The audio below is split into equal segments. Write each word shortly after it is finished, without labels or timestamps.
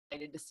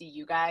excited to see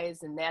you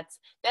guys, and that's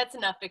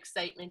enough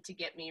excitement to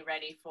get me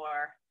ready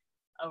for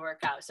a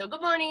workout. So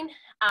good morning.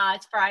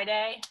 It's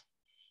Friday.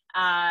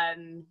 I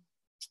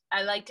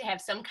like to have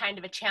some kind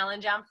of a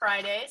challenge on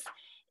Fridays,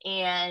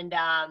 and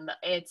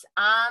it's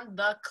on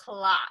the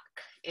clock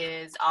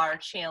is our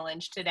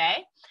challenge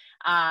today.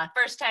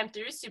 First time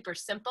through, super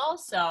simple.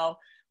 So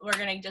we're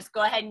going to just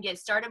go ahead and get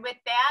started with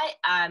that.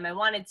 I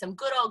wanted some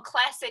good old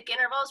classic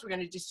intervals. We're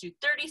going to just do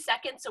 30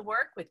 seconds of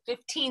work with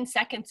 15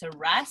 seconds of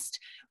rest.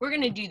 We're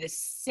going to do the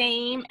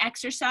same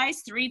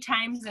exercise 3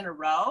 times in a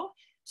row.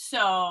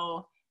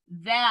 So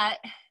that,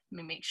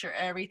 let me make sure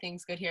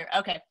everything's good here.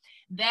 Okay,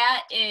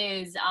 that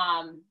is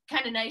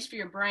kind of nice for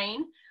your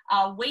brain.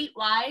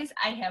 Weight-wise,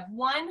 I have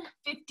one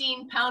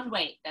 15-pound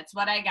weight. That's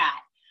what I got.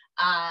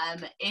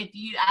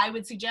 I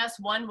would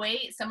suggest one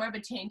weight somewhere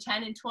between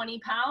 10 and 20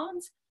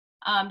 pounds.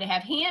 To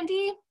have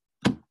handy,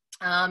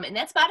 and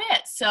that's about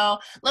it. So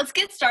let's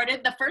get started.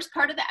 The first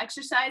part of the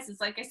exercise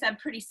is, like I said,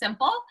 pretty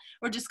simple.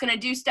 We're just going to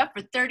do stuff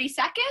for 30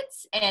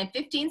 seconds and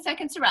 15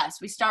 seconds to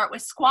rest. We start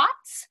with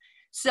squats.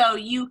 So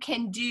you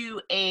can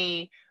do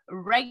a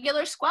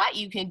regular squat.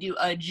 You can do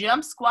a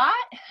jump squat.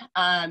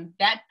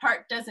 That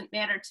part doesn't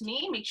matter to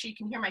me. Make sure you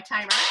can hear my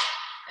timer.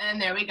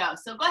 And there we go.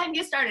 So go ahead and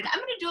get started. I'm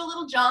going to do a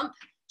little jump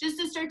just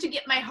to start to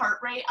get my heart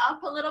rate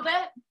up a little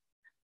bit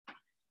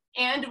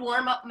and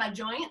warm up my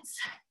joints.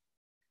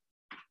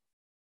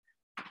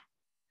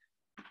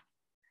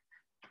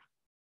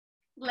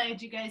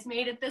 Glad you guys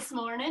made it this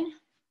morning.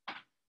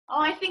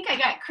 Oh, I think I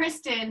got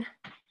Kristen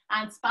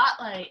on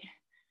Spotlight.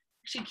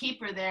 Should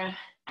keep her there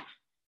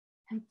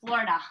in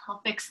Florida. I'll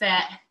fix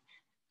that.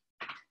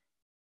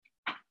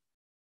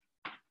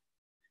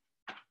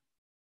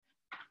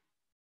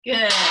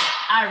 Good.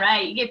 All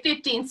right, you get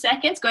 15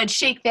 seconds. Go ahead and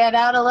shake that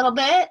out a little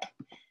bit.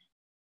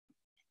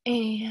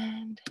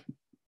 And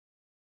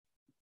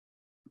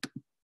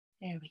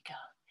there we go.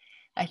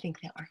 I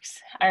think that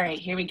works. All right,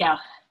 here we go.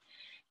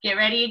 Get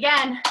ready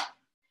again.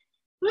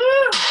 Woo!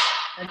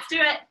 Let's do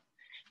it.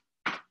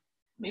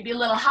 Maybe a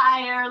little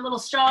higher, a little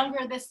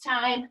stronger this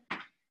time.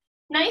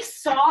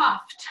 Nice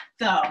soft,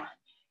 though.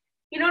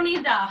 You don't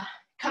need to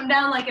come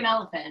down like an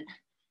elephant.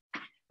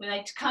 We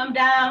like to come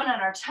down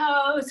on our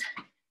toes,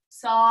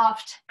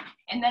 soft,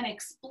 and then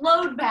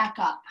explode back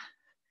up.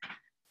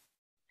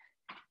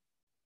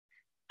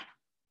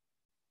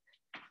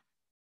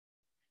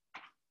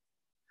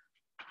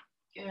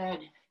 Good.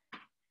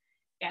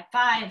 Got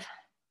 5,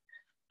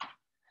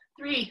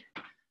 3,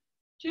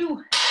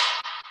 2.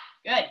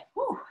 Good.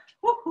 Woo,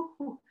 woo, woo,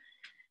 woo. All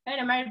right,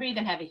 I'm already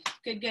breathing heavy.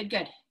 Good, good,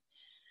 good.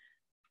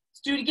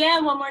 Let's do it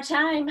again one more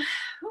time.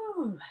 Woo.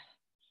 All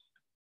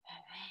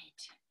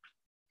right.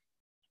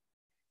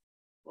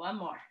 One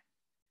more.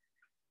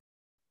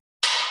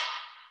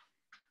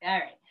 All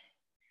right.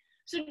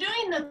 So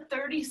doing the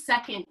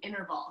 30-second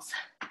intervals,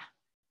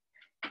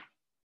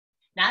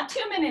 not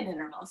 2-minute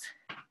intervals.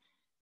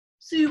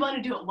 So you want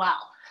to do it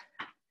well.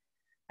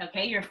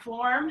 Okay, your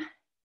form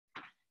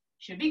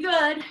should be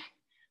good.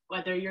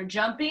 Whether you're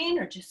jumping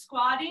or just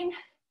squatting,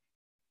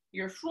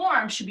 your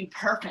form should be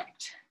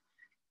perfect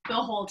the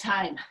whole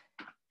time.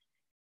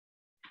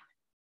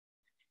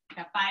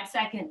 Got 5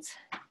 seconds.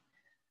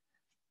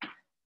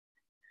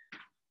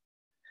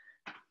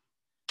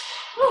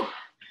 Whew.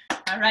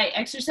 All right,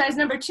 exercise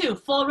number 2,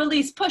 full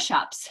release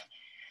push-ups.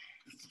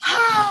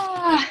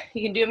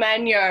 You can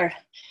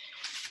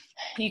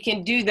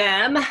do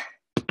them.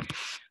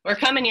 We're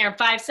coming here in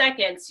 5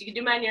 seconds. You can do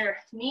them on your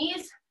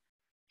knees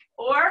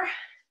or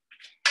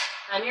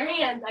on your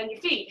hands, on your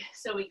feet.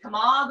 So we come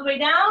all the way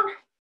down,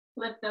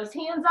 lift those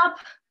hands up,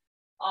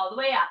 all the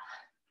way up,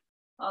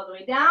 all the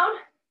way down,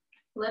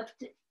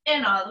 lift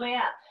and all the way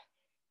up.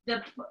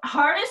 The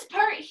hardest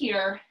part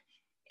here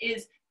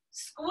is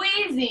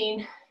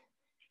squeezing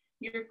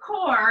your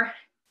core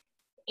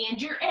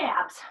and your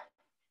abs,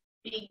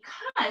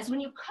 because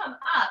when you come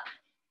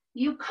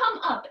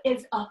up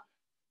as a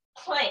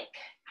plank.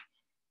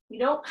 You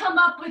don't come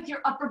up with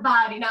your upper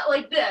body, not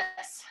like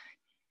this.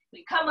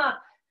 We come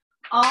up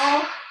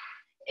all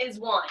is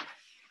one.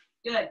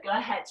 Good, go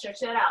ahead, stretch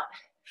that out.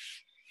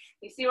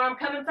 You see where I'm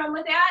coming from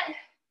with that?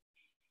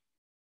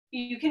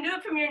 You can do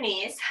it from your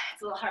knees.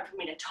 It's a little hard for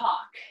me to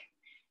talk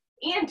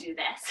and do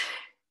this.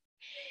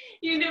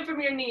 You can do it from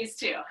your knees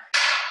too.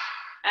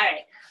 All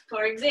right,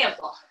 for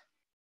example,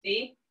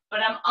 see?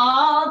 But I'm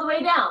all the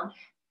way down,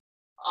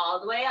 all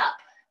the way up.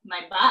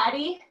 My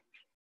body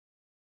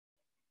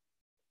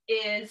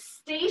is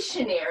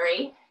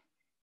stationary,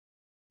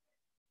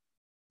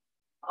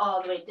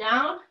 all the way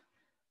down,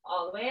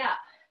 all the way up.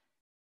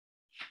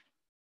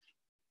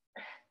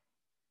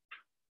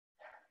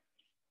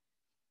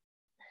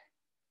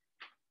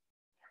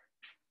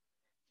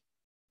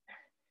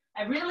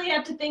 I really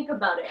have to think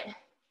about it.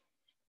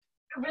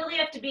 I really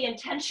have to be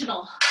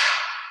intentional.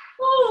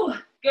 Woo,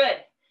 good.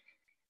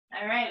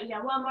 All right, we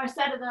got one more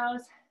set of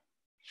those.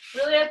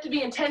 Really have to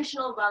be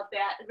intentional about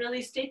that.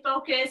 Really stay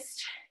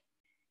focused.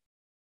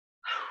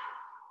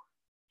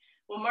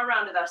 One more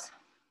round of those.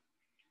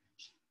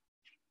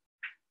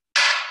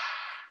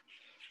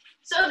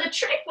 So the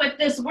trick with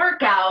this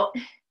workout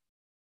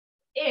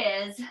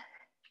is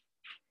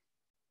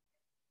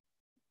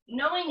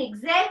knowing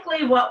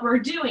exactly what we're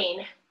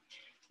doing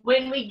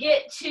when we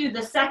get to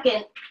the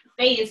second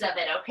phase of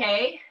it,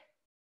 okay?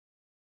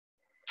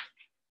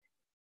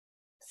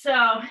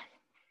 So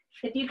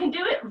if you can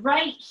do it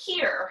right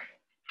here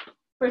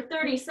for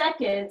 30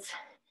 seconds,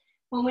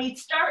 when we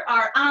start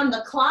our on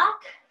the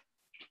clock,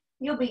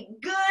 you'll be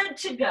good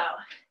to go.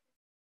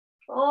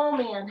 Oh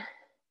man.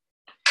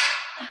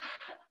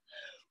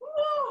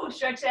 Woo,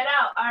 stretch that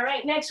out. All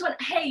right, next one.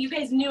 Hey, you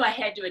guys knew I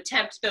had to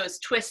attempt those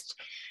twist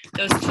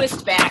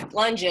back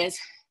lunges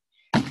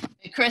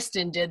that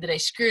Kristen did that I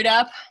screwed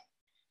up.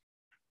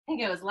 I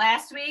think it was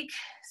last week.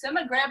 So I'm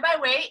gonna grab my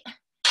weight.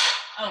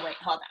 Oh wait,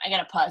 hold on, I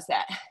gotta pause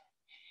that.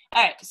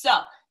 All right, so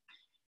I'm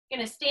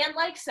gonna stand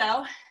like so.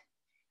 I'm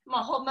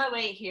gonna hold my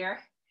weight here.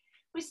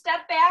 We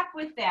step back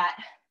with that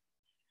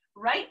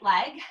right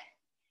leg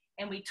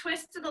and we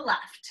twist to the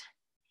left.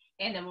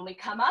 And then when we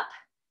come up,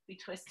 we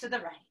twist to the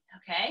right,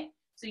 okay?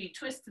 So you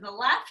twist to the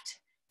left,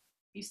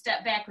 you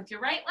step back with your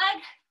right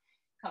leg,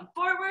 come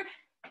forward,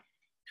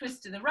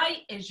 twist to the right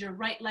as your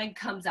right leg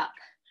comes up.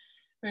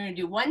 We're gonna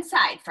do one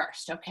side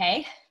first,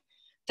 okay?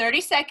 30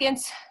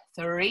 seconds,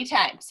 3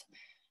 times.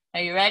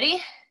 Are you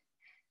ready?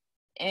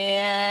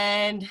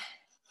 And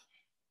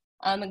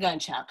on the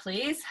gunshot,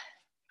 please.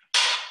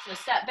 So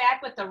step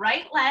back with the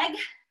right leg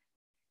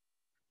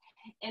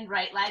and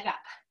right leg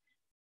up.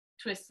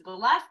 Twist to the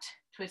left,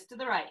 twist to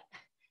the right.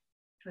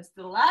 Twist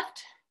to the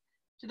left,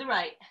 to the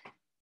right.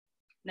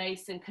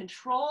 Nice and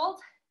controlled.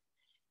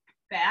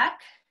 Back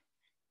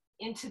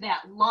into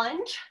that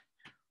lunge.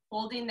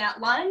 Holding that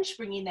lunge,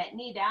 bringing that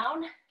knee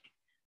down.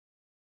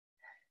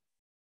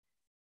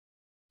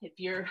 If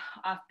you're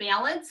off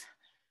balance,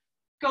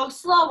 go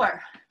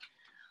slower.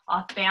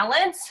 Off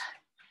balance,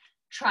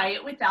 try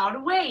it without a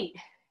weight.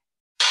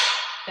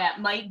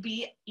 That might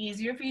be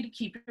easier for you to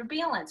keep your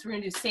balance. We're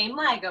gonna do same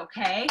leg,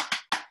 okay?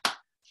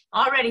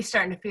 Already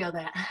starting to feel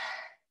that.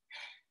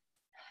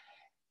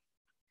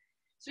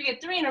 So we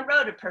get 3 in a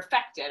row to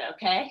perfect it,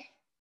 okay?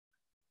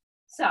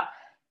 So,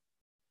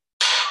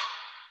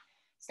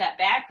 step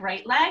back,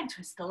 right leg,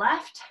 twist the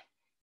left,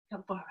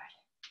 come forward.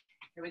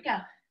 Here we go.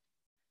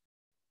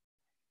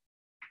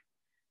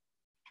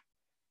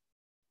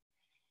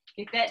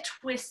 Get that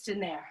twist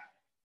in there.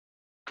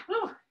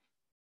 Whew.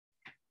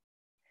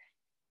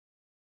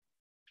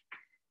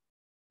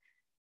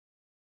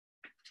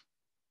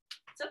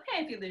 It's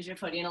okay if you lose your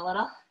footing a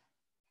little.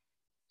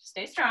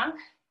 Stay strong.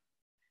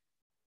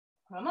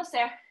 We're almost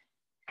there.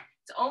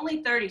 It's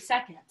only 30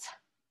 seconds.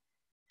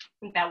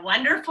 Isn't that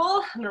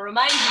wonderful? I'm gonna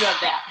remind you of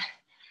that.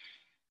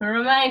 I'm gonna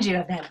remind you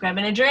of that.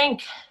 Grabbing a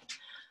drink.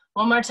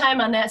 One more time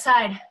on that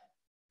side.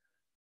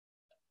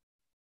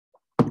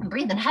 I'm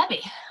breathing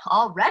heavy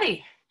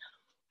already.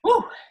 Woo.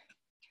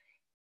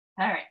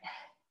 All right.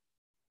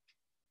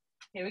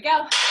 Here we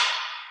go.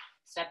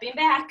 Stepping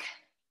back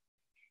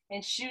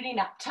and shooting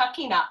up,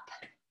 tucking up.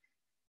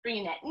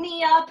 Bringing that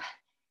knee up,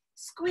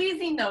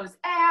 squeezing those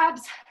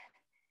abs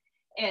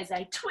as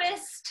I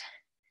twist.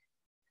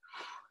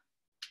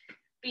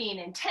 Being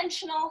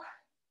intentional.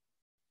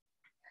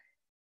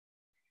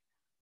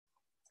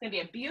 It's gonna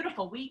be a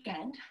beautiful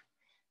weekend,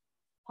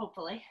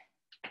 hopefully.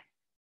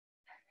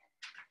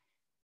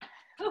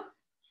 Whew.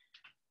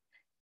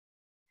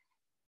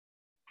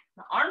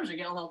 My arms are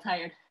getting a little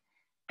tired. I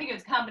think it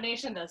was a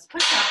combination of those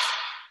push-ups.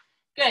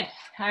 Good,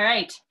 all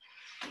right.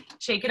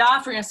 Shake it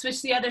off, we're gonna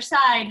switch to the other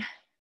side.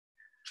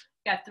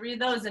 Got 3 of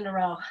those in a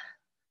row.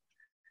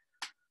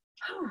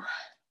 Whew.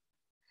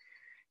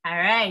 All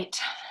right.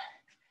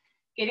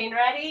 Getting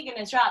ready,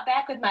 gonna drop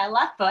back with my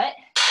left foot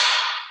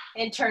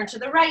and turn to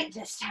the right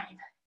this time.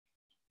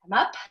 I'm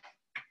up,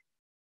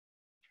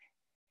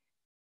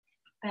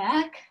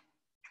 back.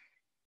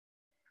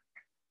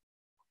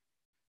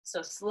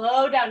 So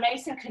slow down,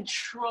 nice and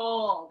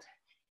controlled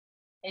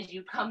as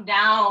you come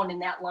down in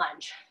that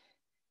lunge.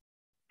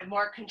 The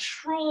more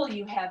control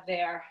you have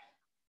there,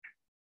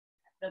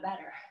 the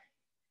better.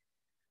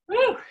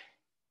 Woo!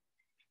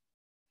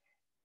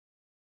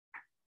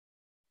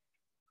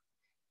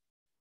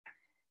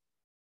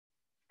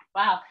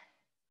 Wow.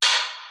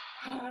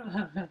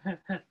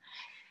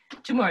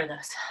 2 more of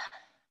those.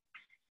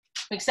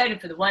 I'm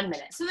excited for the 1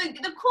 minute. So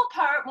the cool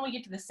part when we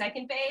get to the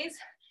second phase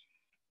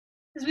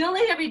is we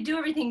only ever do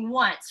everything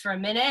once for a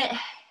minute.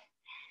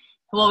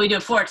 Well, we do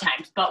it 4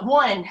 times, but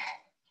 1 minute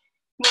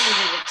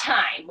at a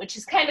time, which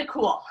is kind of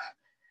cool.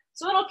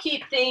 So it'll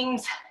keep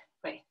things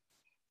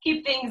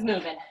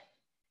moving.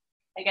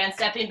 Again,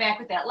 stepping back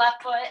with that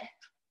left foot,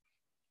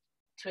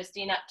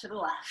 twisting up to the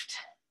left.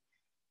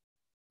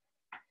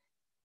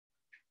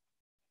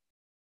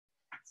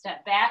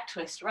 Step back,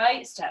 twist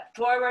right, step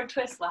forward,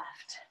 twist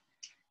left.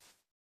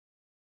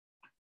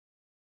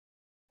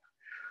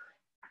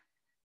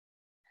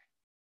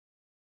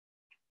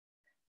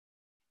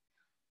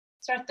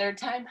 It's our 3rd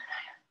time.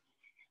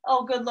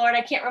 Oh, good Lord,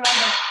 I can't remember.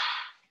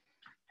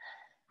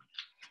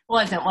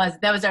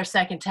 That was our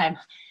 2nd time.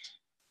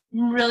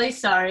 I'm really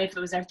sorry if it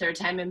was our 3rd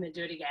time. I'm gonna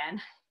do it again.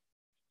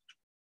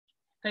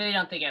 but I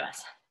don't think it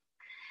was.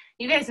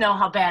 You guys know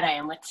how bad I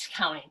am with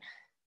counting.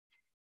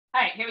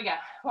 All right, here we go.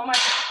 One more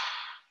time.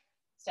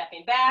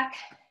 Stepping back.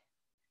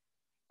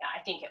 Yeah,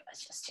 I think it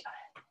was just 2.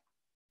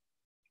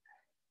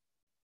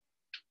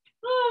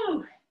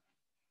 Woo!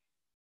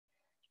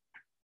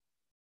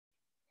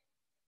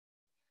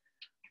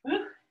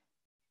 Woo.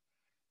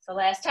 So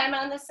last time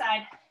on this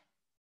side.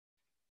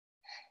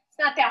 It's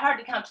not that hard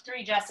to count to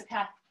 3,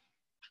 Jessica.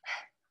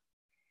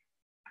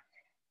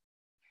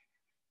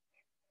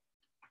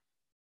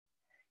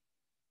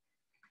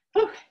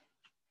 Whew.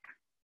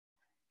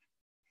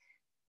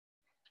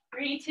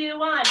 3, 2,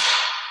 1.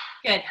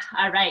 Good.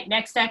 All right,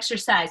 next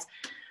exercise.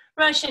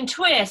 Russian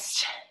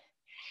twist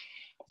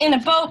in a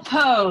boat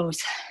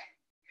pose.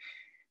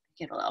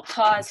 Get a little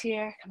pause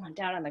here. Come on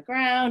down on the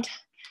ground.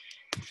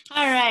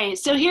 All right,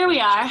 so here we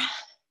are.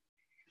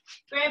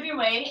 Grab your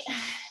weight.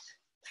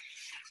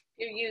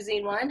 You're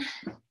using one.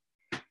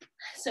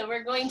 So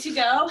we're going to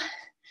go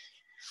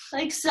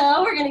like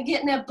so. We're going to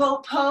get in that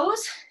boat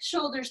pose,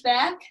 shoulders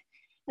back.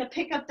 I'm going to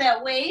pick up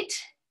that weight.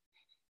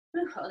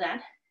 Ooh, hold on.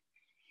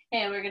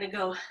 And we're going to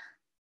go,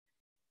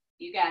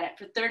 you got it,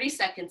 for 30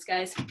 seconds,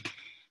 guys.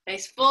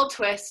 Nice full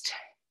twist.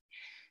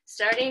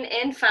 Starting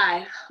in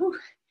 5. Whew,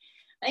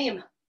 I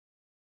am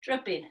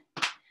dripping.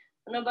 I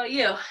don't know about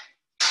you.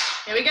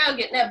 Here we go,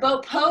 getting that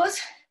boat pose.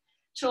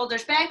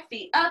 Shoulders back,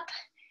 feet up.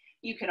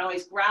 You can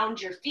always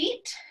ground your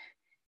feet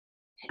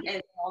as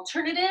an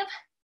alternative.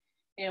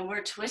 And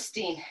we're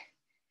twisting.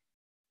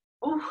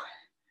 Ooh,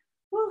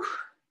 ooh,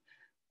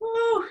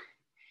 ooh,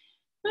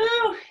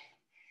 ooh.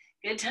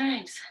 Good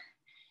times.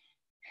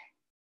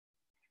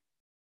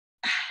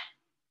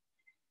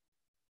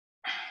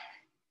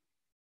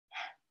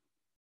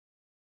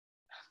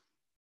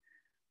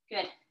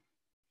 Good.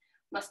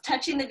 Must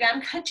touching the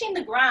ground, touching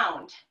the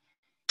ground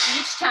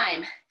each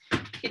time.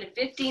 Get a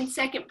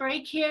 15-second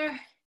break here.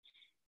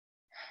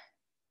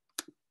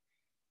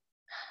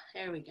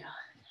 There we go.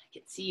 I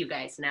can see you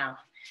guys now.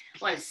 I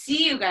want to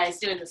see you guys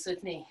doing this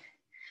with me.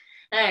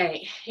 All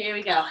right, here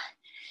we go.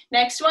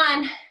 Next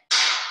one.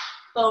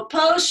 Boat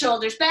pose,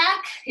 shoulders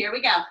back. Here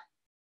we go.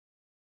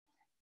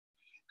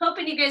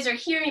 Hoping you guys are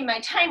hearing my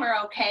timer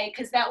okay,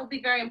 because that will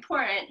be very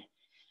important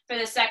for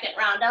the second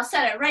round. I'll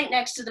set it right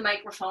next to the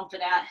microphone for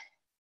that.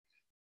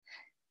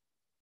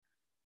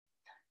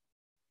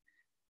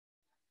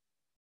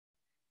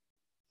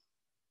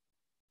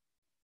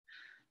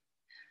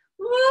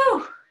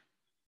 Woo!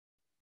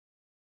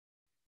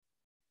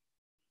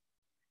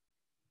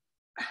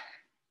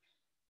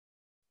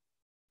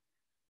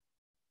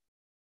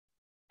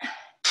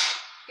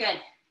 Good.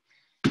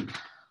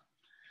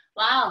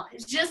 Wow,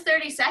 it's just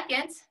 30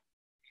 seconds.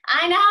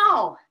 I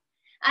know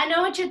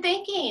what you're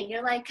thinking.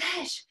 You're like,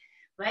 gosh,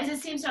 why does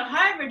it seem so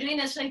hard? We're doing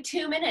this for like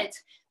 2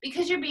 minutes.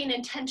 Because you're being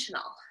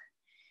intentional.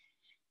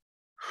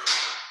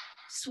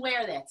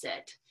 Swear that's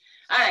it.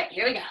 All right,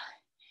 here we go.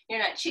 You're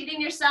not cheating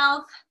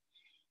yourself.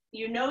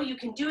 You know you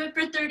can do it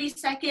for 30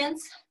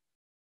 seconds.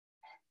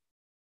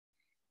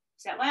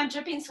 Is that why I'm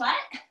dripping sweat?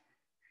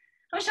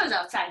 I wish I was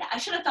outside. I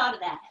should have thought of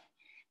that.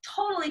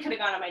 Totally could have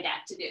gone on my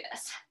deck to do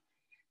this.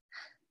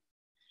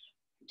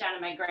 Down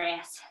in my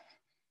grass,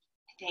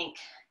 I think.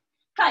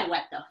 Probably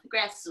wet though. The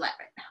grass is wet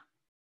right now.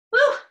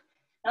 Woo!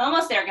 I'm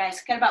almost there,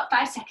 guys. Got about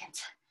 5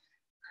 seconds.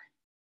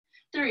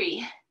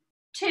 3,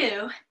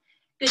 2,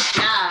 good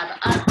job.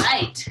 All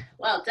right,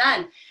 well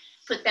done.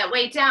 Put that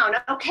weight down.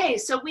 Okay,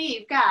 so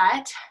we've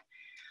got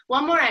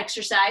one more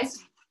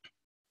exercise,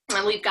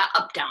 and we've got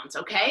up downs,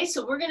 okay?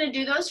 So we're gonna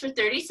do those for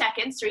 30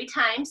 seconds, 3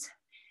 times,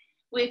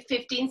 with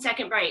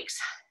 15-second breaks.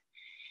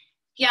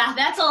 Yeah,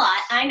 that's a lot,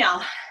 I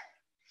know.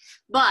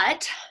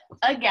 But,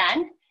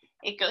 again,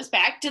 it goes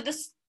back to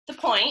the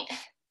point.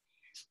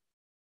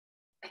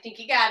 I think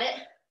you got it.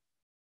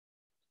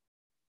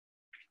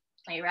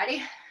 Are you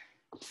ready?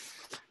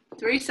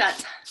 3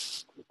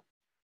 sets.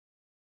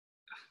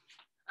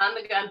 On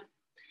the gun.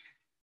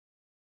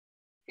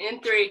 In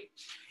 3,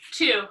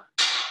 2,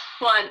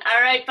 1.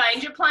 All right,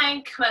 find your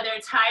plank, whether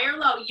it's high or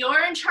low.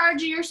 You're in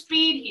charge of your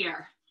speed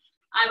here.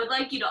 I would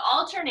like you to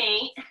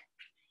alternate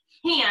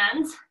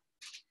hands,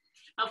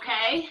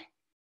 okay?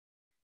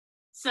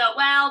 So,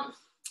 well,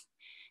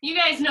 you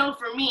guys know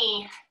for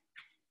me,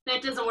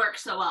 that doesn't work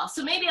so well.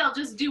 So maybe I'll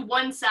just do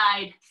one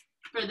side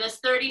for this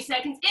 30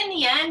 seconds. In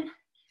the end,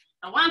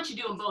 I want you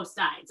doing both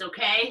sides,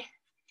 okay?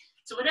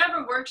 So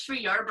whatever works for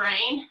your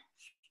brain,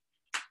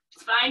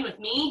 it's fine with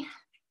me.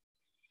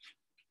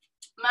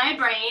 My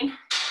brain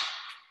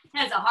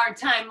has a hard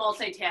time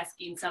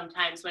multitasking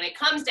sometimes when it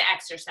comes to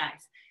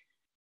exercise.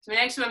 So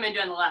next one I'm gonna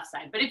do on the left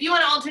side. But if you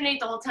wanna alternate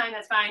the whole time,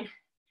 that's fine.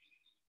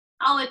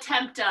 I'll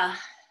attempt half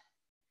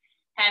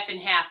and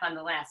half on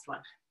the last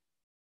one.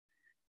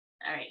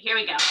 All right, here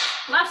we go.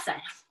 Left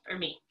side for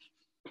me.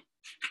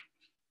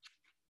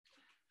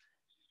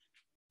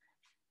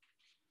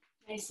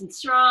 Nice and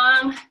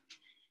strong.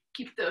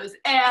 Keep those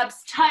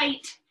abs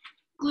tight,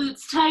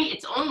 glutes tight.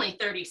 It's only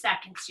 30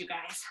 seconds, you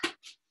guys.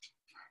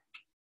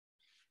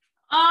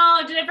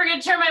 Oh, did I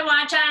forget to turn my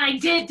watch on? I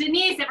did,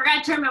 Denise, I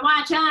forgot to turn my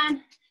watch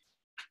on.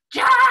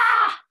 Yeah!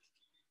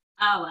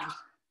 Oh, well.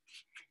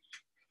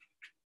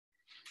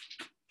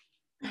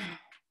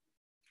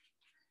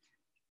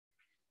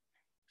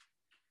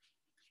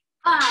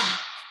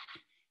 Ah,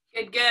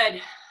 good,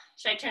 good.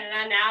 Should I turn it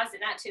on now? Is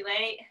it not too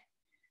late?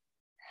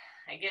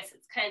 I guess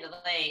it's kind of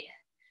late.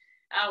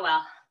 Oh,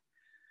 well.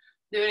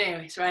 Do it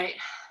anyways, right?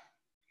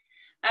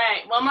 All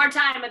right, one more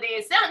time of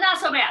these. Not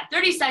so bad.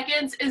 30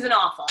 seconds isn't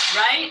awful,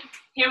 right?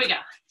 Here we go.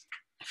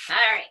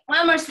 All right,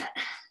 one more set.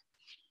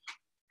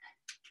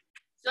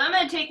 So I'm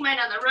gonna take mine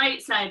on the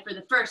right side for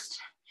the first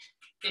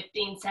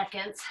 15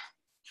 seconds.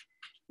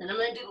 Then I'm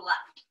gonna do the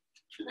left.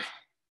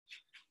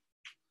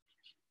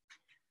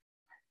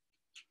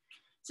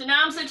 So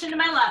now I'm switching to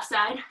my left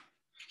side.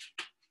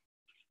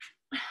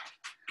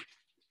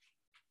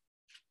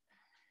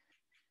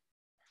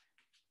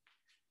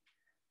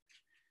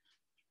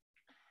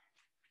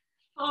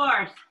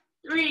 4,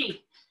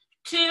 3,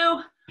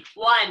 2,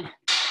 1.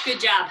 Good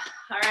job.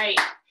 All right.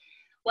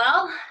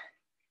 Well,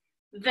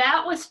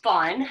 that was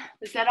fun.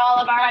 Was that all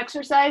of our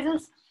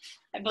exercises?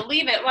 I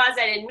believe it was.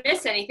 I didn't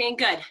miss anything.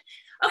 Good.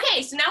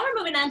 Okay, so now we're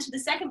moving on to the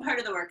second part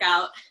of the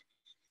workout.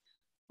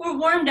 We're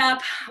warmed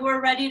up. We're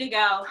ready to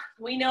go.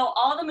 We know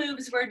all the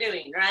moves we're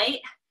doing,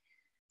 right?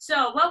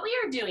 So what we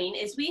are doing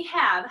is we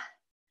have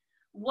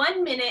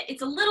 1 minute,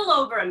 it's a little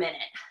over a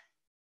minute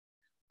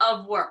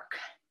of work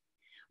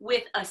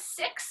with a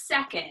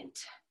 6-second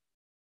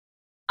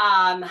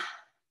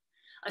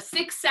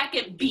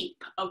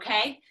beep,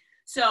 okay?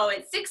 So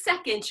at 6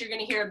 seconds, you're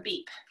gonna hear a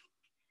beep.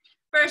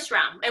 First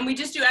round, and we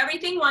just do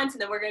everything once,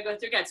 and then we're gonna go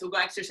through again. So we'll go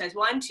exercise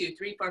 1, 2,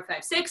 3, 4,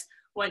 5, 6.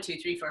 1, 2,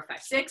 3, 4,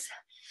 5, 6.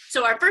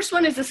 So our first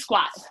one is a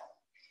squat.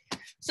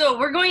 So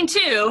we're going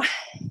to,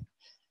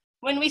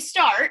 when we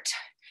start,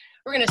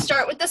 we're gonna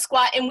start with the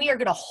squat, and we are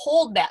gonna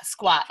hold that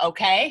squat,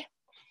 okay?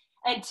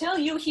 Until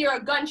you hear a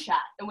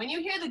gunshot. And when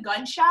you hear the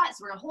gunshot,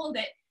 so we're gonna hold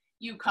it,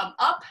 you come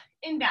up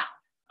and down,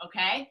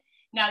 okay?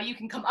 Now you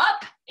can come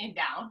up and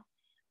down,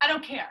 I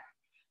don't care.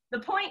 The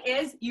point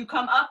is you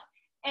come up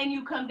and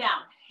you come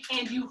down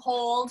and you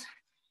hold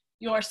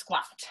your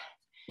squat.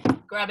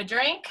 Grab a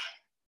drink,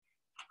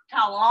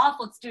 towel off,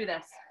 let's do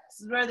this.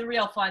 This is where the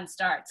real fun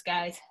starts,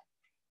 guys.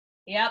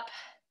 Yep.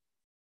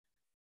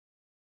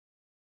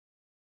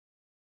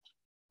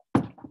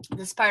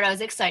 This part I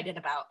was excited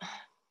about.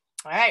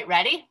 All right,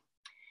 ready,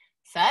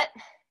 set,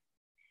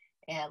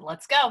 and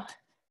let's go.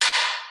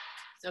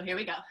 So here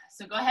we go.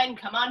 So go ahead and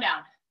come on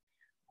down.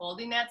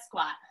 Holding that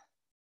squat,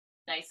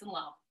 nice and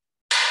low.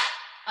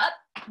 Up,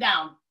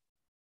 down,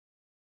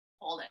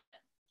 hold it.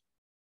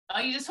 Oh,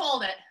 you just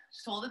hold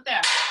it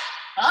there.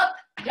 Up,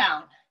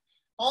 down,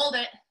 hold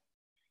it,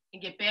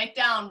 and get back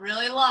down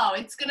really low.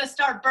 It's gonna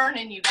start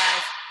burning you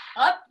guys.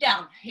 Up,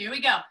 down, here we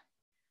go.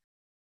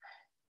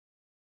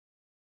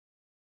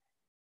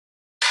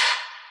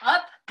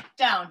 Up,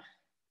 down.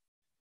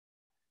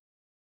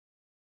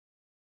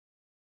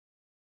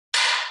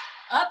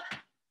 Up.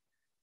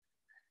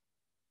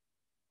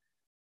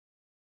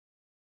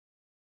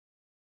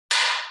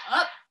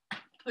 Up.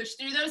 Push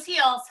through those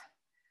heels.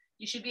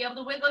 You should be able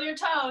to wiggle your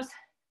toes.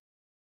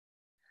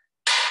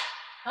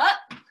 Up.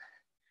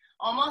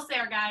 Almost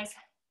there, guys.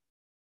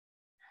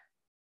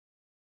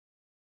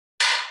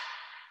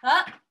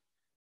 Up.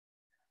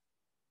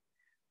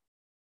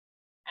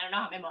 I don't know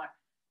how many more.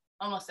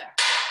 Almost there.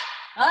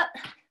 Up.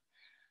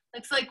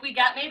 Looks like we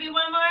got maybe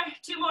one more,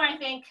 2 more, I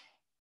think.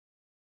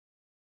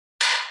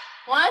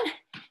 1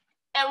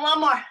 and 1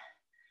 more.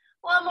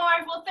 1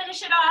 more, we'll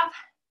finish it off.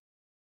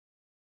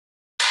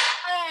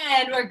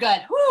 And we're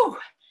good. Whew.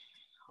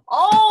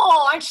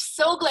 Oh, I'm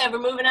so glad we're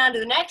moving on to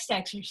the next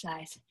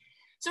exercise.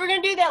 So we're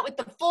gonna do that with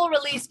the full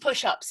release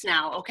push-ups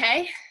now,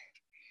 okay?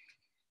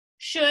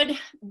 Should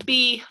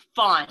be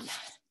fun.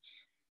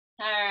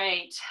 All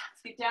right,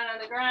 let's get down on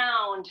the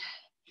ground.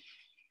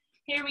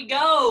 Here we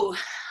go.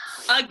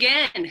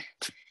 Again,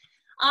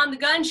 on the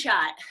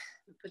gunshot.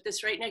 Put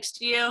this right next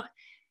to you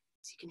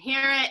so you can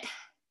hear it.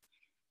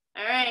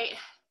 All right,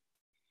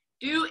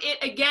 do it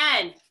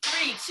again.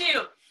 3,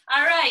 2.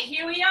 All right,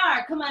 here we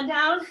are. Come on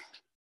down.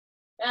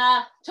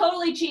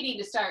 Totally cheating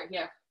to start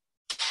here.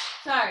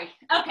 Sorry.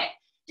 Okay,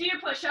 do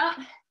your push-up.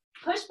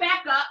 Push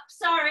back up.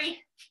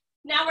 Sorry.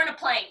 Now we're in a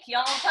plank.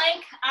 Y'all in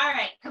plank? All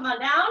right, come on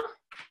down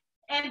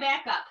and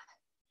back up.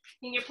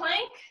 In your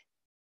plank.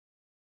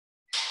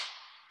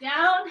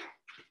 Down,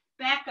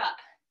 back up.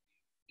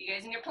 You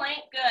guys in your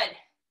plank? Good.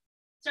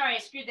 Sorry, I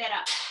screwed that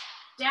up.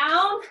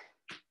 Down,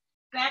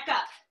 back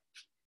up.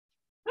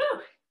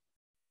 Whew.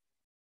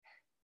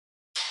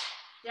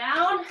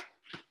 Down,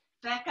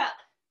 back up.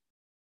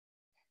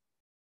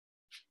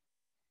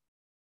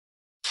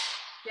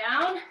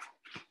 Down,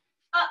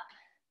 up.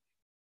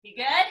 You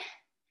good?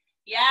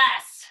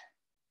 Yes.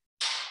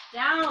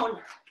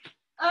 Down,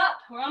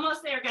 up. We're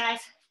almost there,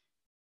 guys.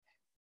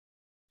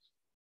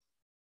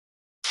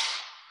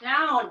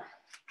 Down,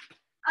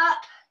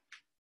 up.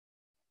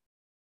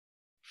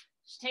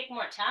 Just take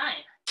more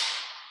time.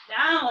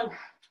 Down,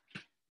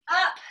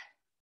 up.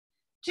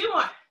 2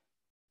 more.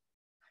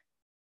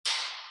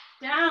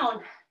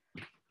 Down,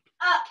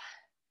 up.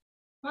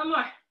 1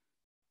 more.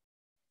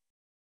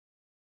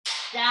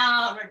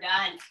 down, we're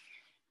done.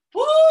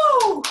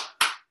 Woo!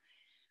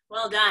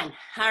 Well done.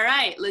 All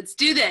right, let's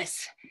do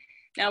this.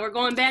 Now we're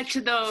going back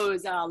to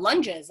those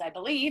lunges, I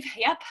believe.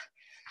 Yep.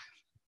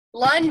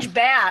 Lunge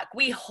back.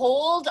 We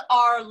hold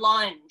our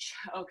lunge,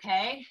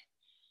 okay?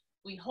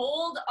 We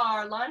hold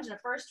our lunge. The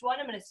first one,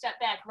 I'm going to step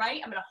back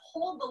right. I'm going to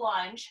hold the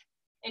lunge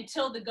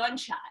until the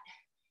gunshot.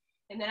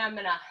 And then I'm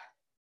going to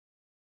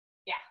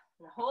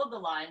hold the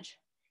lunge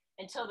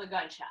until the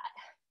gunshot.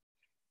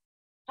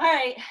 All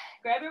right,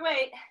 grab your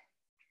weight.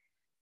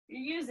 You're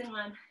using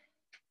one.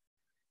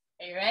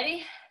 Are you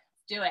ready?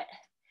 Do it.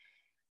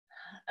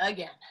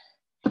 Again.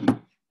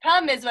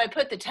 Problem is, if I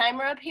put the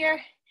timer up here,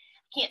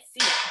 I can't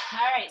see it.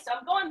 All right, so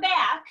I'm going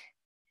back,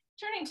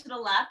 turning to the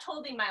left,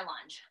 holding my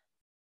lunge.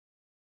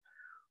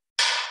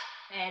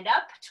 And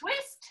up,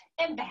 twist,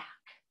 and back.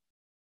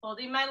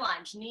 Holding my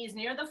lunge, knees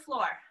near the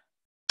floor.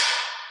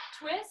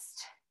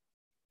 Twist,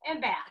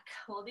 and back.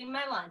 Holding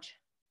my lunge.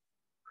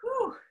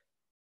 Whew.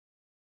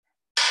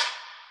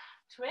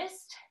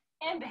 Twist,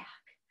 and back.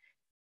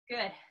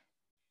 Good.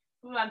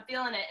 Ooh, I'm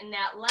feeling it in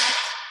that left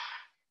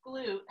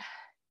glute.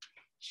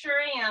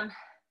 Sure am.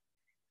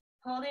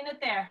 Holding it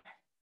there.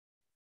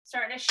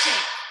 Starting to shake.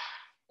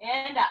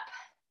 And up.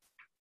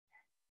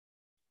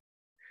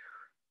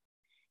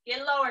 Get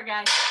lower,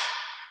 guys.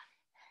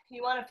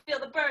 You want to feel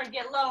the burn,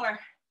 get lower.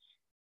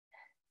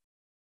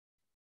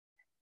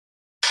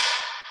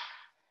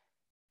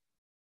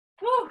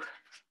 Whew.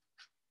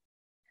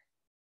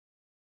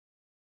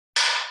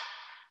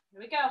 Here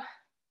we go.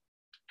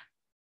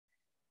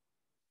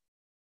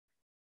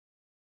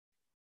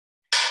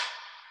 I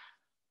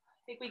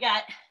think we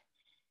got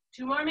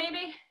 2 more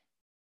maybe.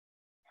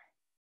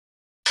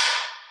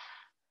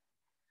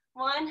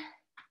 1.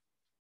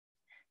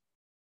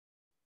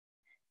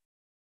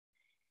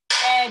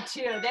 And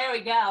 2. There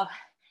we go.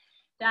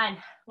 Done.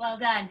 Well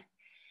done.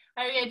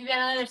 All right, we're gonna do that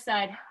on the other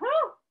side. Woo!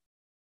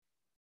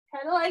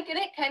 Kind of liking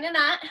it, kind of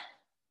not.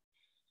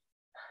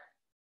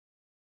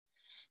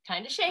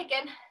 Kind of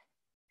shaking.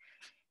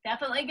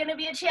 Definitely gonna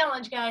be a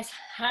challenge, guys.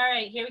 All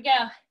right, here we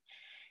go.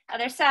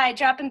 Other side,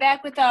 dropping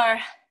back with our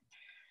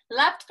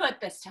left foot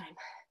this time.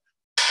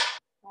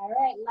 All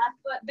right,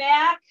 left foot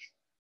back.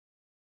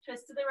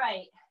 Twist to the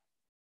right.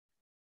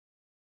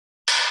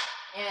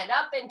 And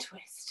up and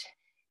twist.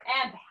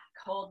 And back.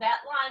 Hold that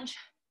lunge.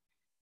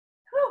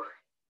 Whew.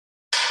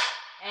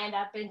 And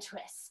up and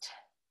twist.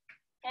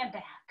 And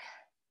back.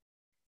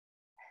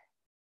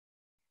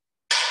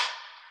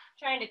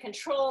 Trying to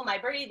control my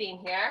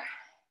breathing here.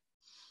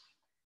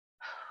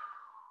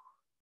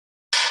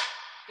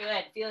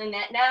 Good, feeling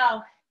that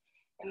now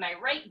in my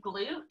right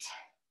glute.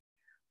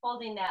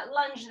 Holding that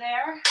lunge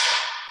there.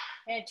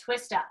 And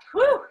twist up.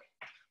 Whew.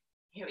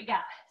 Here we go,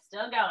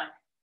 still going.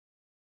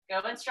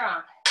 Going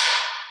strong.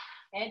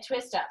 And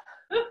twist up.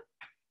 Whew.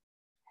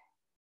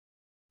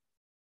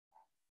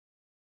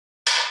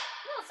 A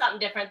little something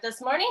different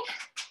this morning.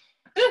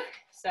 Whew.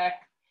 Sorry,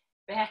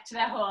 back to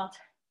that hold.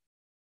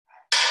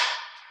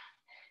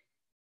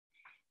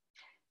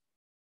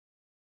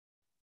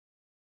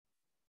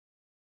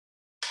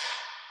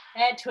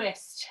 And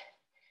twist.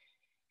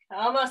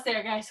 Almost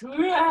there, guys.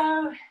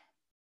 Whoa.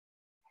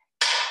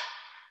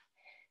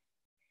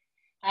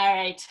 All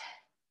right.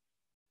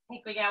 I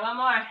think we got 1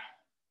 more.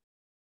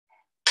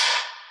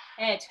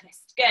 And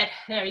twist. Good.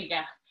 There you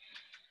go.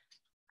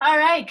 All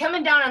right.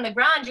 Coming down on the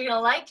ground, you're going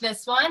to like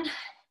this one.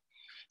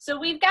 So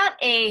we've got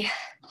a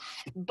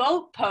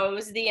boat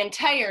pose the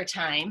entire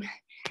time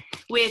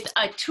with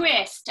a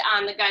twist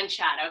on the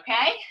gunshot,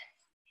 okay?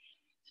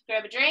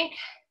 Grab a drink.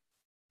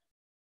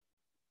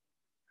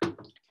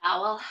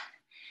 Towel.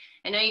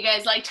 I know you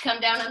guys like to come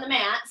down on the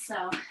mat,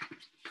 so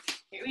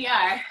here we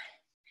are.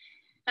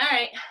 All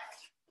right,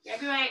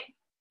 grab your weight.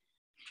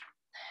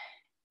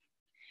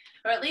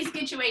 Or at least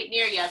get your weight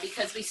near you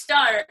because we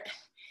start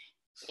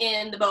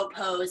in the boat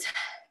pose.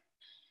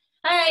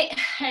 All right,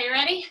 are you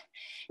ready?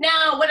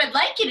 Now, what I'd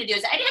like you to do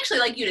is I'd actually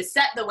like you to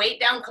set the weight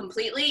down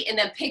completely and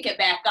then pick it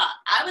back up.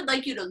 I would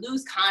like you to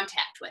lose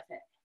contact with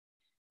it.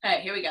 All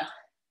right, here we go.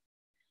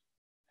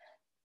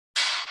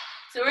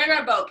 So we're in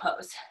our boat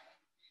pose.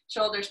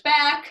 Shoulders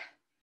back.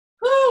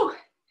 Whoo! If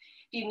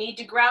you need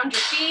to ground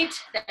your feet,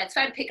 that's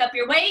fine. Pick up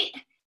your weight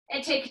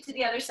and take it to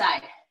the other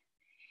side.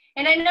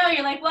 And I know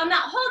you're like, well, I'm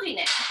not holding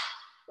it.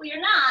 Well, you're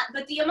not,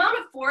 but the amount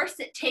of force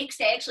it takes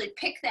to actually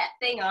pick that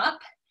thing up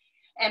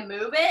and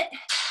move it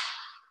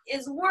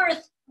is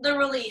worth the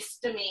release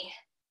to me.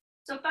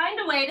 So find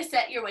a way to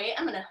set your weight.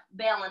 I'm gonna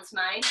balance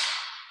mine.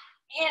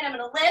 And I'm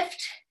gonna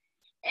lift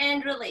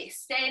and release,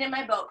 staying in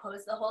my boat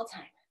pose the whole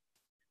time.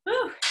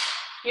 Woo!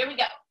 Here we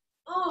go.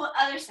 Ooh,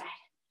 other side.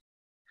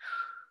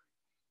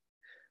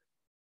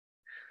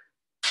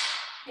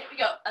 Here we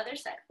go, other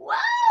side.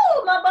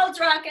 Whoa, my boat's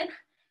rocking.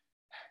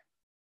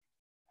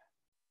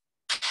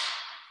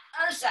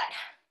 Other side.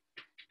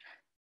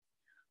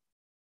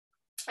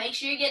 Make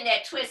sure you're getting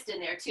that twist in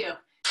there too.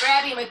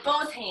 Grabbing with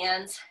both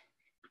hands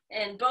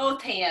and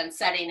both hands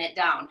setting it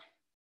down.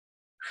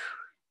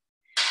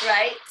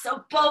 Right,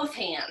 so both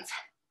hands.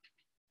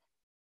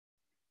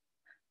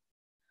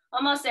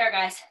 Almost there,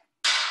 guys.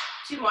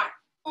 2 more.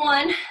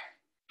 1.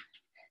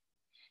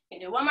 You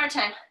do 1 more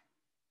time.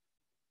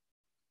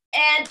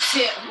 And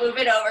 2. Move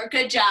it over.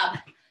 Good job.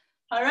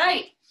 All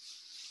right.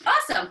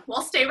 Awesome.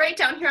 We'll stay right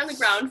down here on the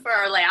ground for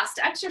our last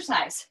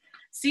exercise.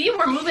 See,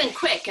 we're moving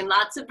quick and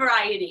lots of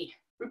variety,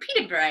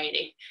 repeated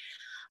variety.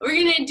 We're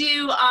gonna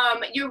do,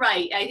 you're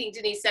right, I think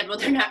Denise said, well,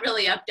 they're not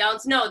really up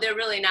downs. No, they're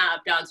really not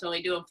up downs when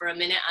we do them for a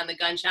minute on the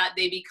gunshot.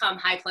 They become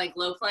high plank,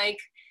 low plank.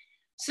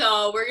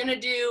 So we're gonna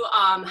do,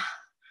 on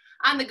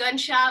the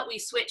gunshot, we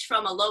switch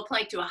from a low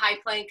plank to a high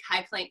plank,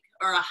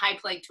 or a high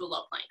plank to a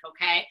low plank,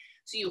 okay?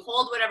 So you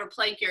hold whatever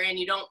plank you're in,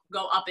 you don't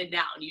go up and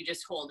down, you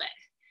just hold it.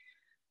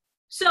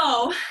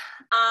 So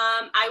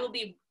I will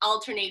be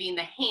alternating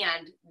the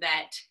hand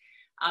that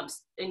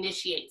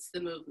initiates the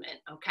movement,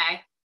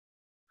 okay?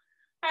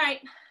 All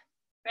right,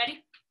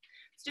 ready?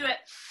 Let's do it.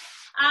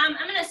 I'm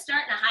gonna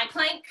start in a high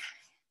plank.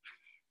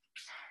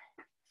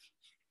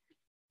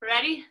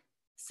 Ready,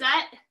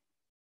 set,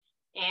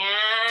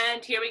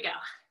 and here we go.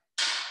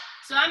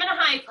 So I'm in a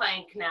high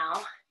plank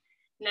now,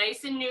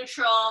 nice and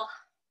neutral,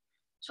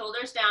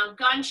 shoulders down,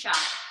 gunshot.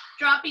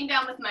 Dropping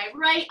down with my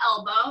right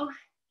elbow,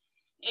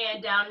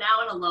 and down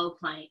now in a low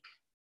plank.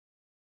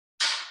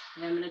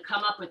 And I'm gonna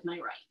come up with my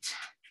right.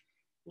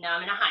 Now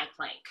I'm in a high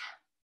plank.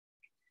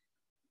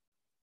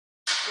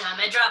 Now I'm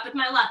gonna drop with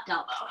my left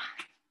elbow.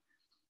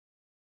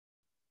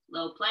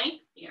 Low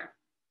plank, here.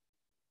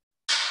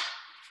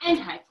 And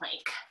high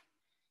plank.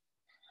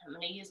 I'm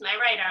gonna use my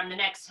right arm the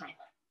next time.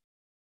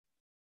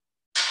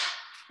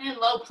 And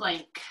low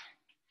plank.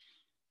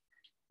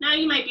 Now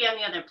you might be on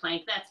the other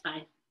plank, that's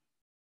fine.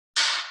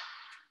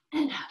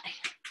 And high.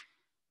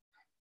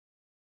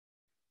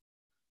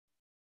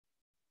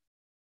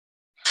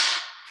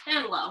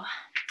 And low.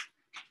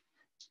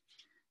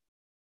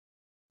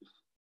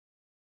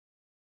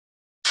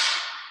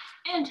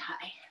 And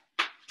high.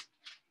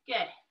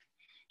 Good.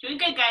 Doing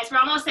good, guys. We're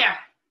almost there.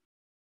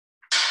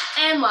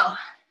 And low.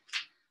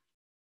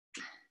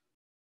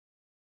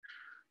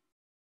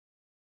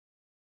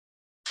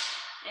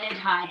 And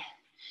high.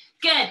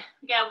 Good.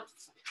 We got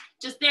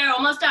just there,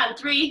 almost done.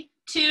 3,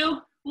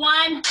 2,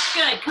 1.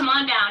 Good. Come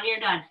on down. You're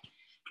done.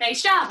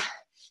 Nice job.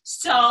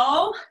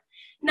 So,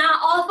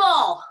 not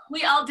awful.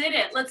 We all did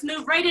it. Let's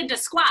move right into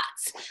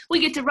squats. We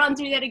get to run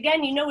through that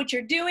again. You know what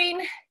you're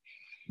doing.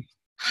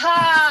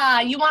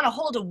 You want to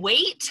hold a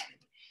weight?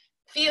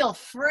 Feel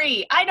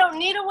free. I don't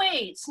need a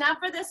weight. It's not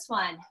for this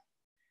one.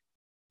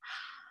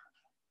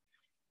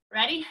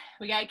 Ready?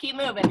 We got to keep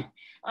moving.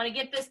 I want to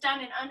get this done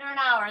in under an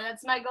hour.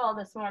 That's my goal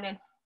this morning.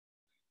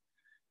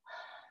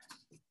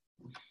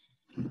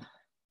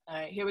 All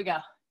right, here we go.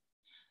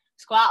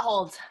 Squat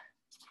holds.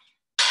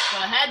 Go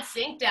ahead,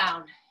 sink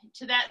down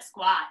to that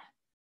squat.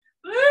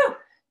 Woo!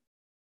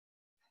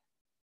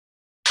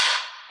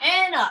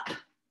 And up.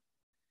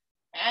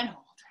 And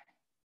hold.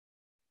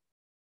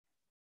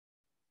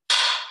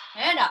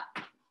 And up.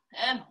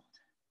 And hold.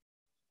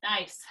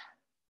 Nice.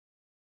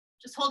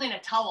 Just holding a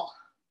towel.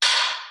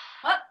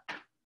 Up,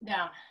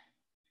 down.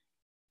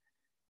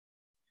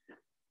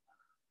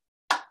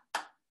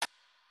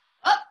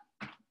 Up,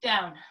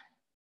 down.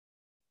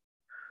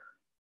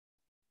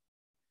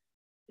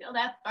 Feel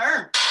that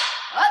burn.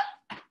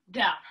 Up,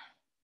 down.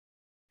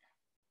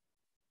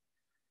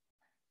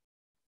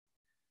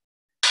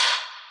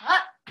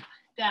 Up,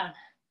 down.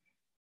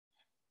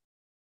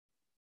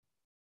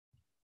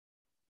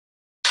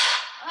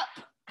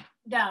 Up,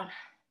 down.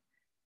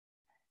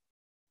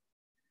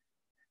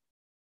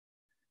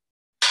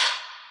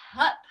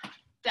 Up,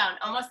 down.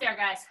 Almost there,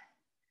 guys.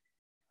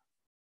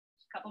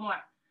 A couple more.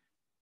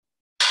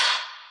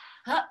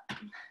 Up, down.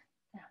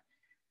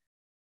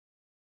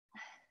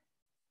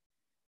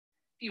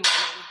 Few more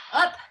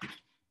maybe. Up,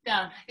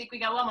 down. I think we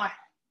got one more.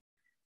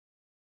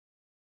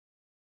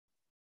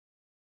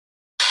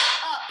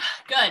 Up,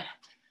 good.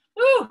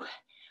 Woo,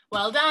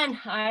 well done.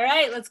 All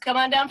right, let's come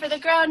on down for the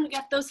ground. We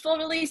got those full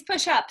release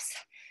push-ups.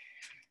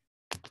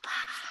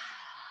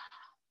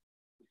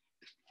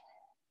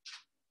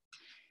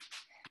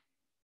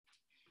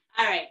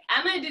 All right,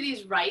 I'm gonna do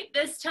these right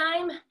this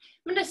time. I'm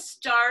gonna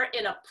start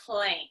in a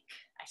plank.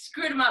 I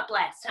screwed them up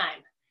last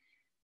time.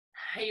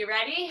 Are you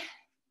ready?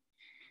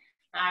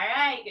 All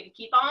right, gonna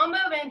keep on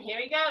moving. Here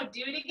we go,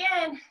 do it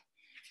again.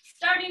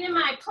 Starting in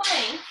my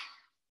plank.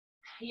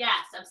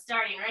 Yes, I'm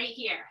starting right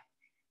here.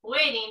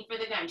 Waiting for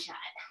the gunshot.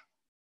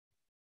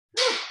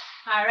 Whew.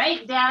 All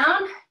right,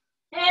 down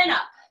and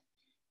up.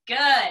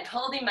 Good,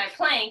 holding my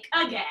plank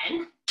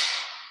again.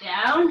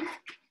 Down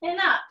and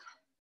up.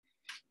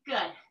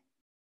 Good.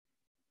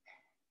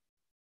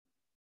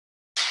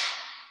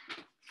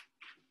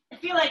 I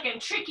feel like I'm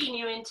tricking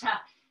you into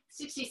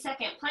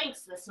 60-second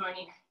planks this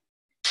morning.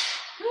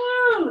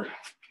 Woo.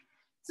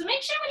 So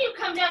make sure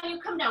when you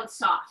come down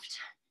soft.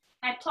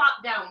 I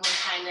plopped down one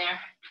time there.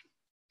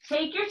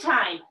 Take your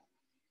time.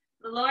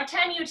 The more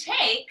time you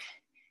take,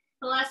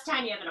 the less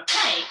time you have in a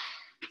plank.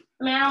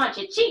 I mean, I don't want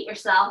you to cheat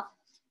yourself,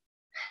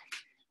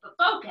 but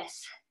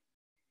focus.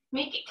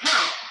 Make it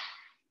count.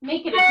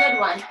 Make it a good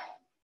one.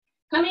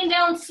 Coming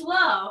down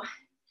slow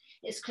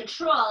is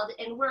controlled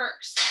and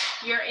works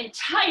your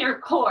entire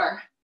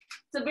core.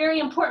 It's a very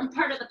important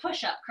part of the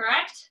push-up,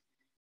 correct?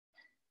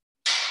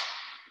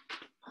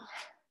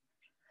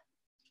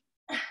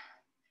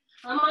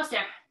 Almost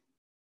there.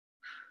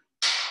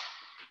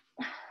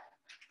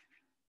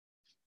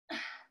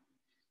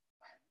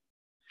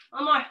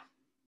 One more.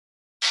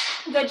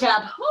 Good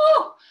job.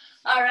 Woo!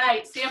 All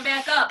right, stand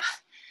back up.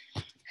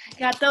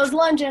 Got those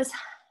lunges.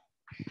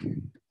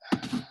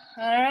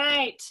 All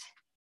right,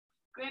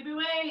 grab your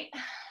weight.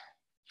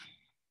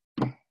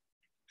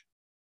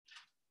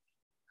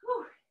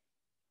 Whew.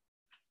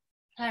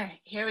 All right,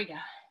 here we go.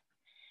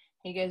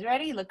 You guys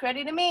ready? Look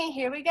ready to me.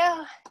 Here we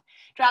go.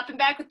 Dropping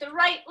back with the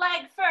right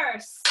leg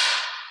first.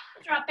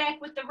 Drop back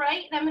with the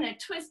right, and I'm gonna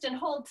twist and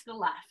hold to the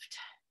left.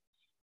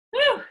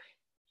 Whew.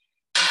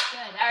 That's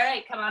good. All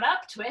right, come on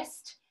up,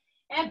 twist,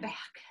 and back.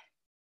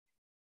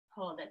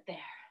 Hold it there.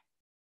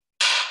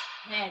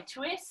 And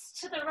twist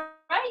to the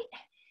right,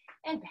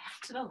 and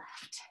back to the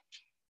left.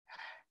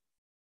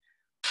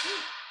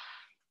 Whew.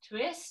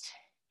 Twist,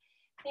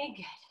 and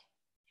good.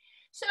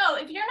 So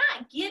if you're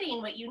not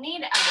getting what you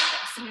need out of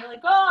this, and you're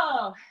like,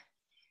 oh,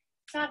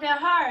 it's not that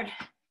hard,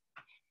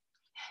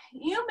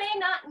 you may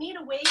not need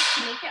a weight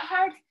to make it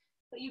hard,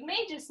 but you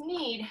may just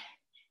need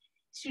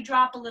to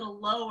drop a little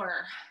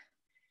lower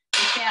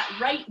with that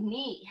right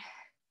knee,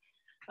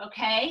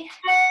 okay?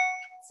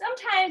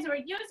 Sometimes we're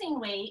using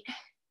weight,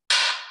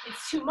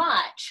 it's too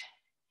much,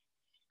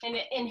 and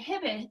it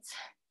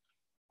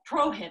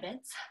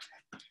prohibits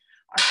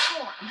our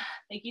form.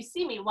 Like you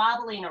see me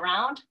wobbling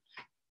around.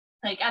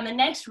 Like on the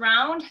next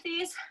round,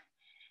 these,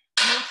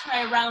 I'm gonna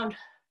try a round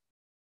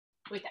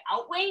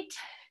without weight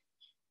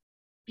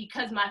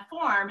because my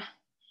form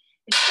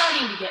is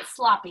starting to get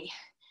sloppy.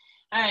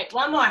 All right,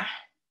 one more.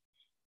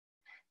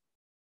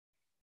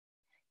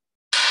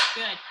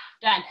 Good,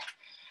 done.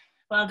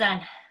 Well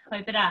done,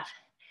 wipe it off.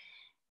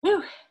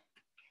 Whew,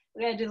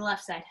 we're gonna do the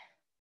left side.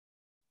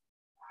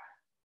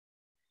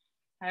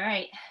 All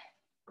right.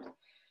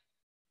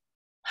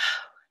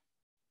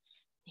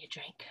 Need a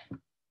drink.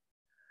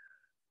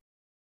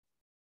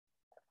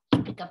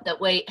 Pick up that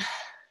weight.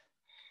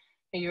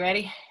 Are you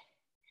ready?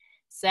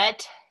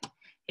 Set.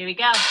 Here we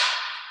go.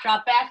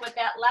 Drop back with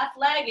that left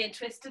leg and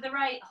twist to the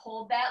right.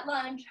 Hold that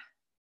lunge.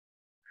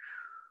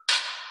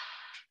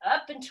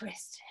 Up and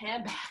twist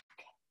and back.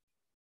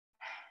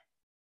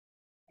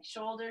 My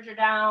shoulders are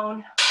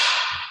down.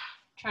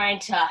 Trying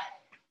to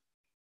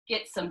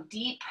get some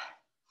deep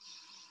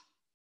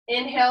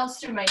inhales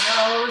through my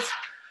nose.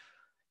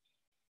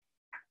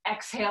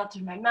 Exhale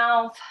through my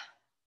mouth.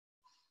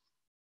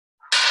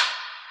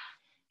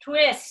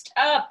 Twist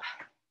up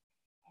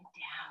and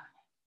down.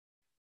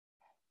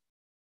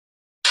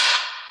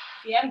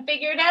 If you haven't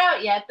figured it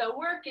out yet, the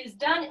work is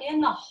done in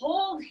the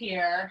hold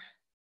here.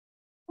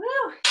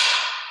 Woo!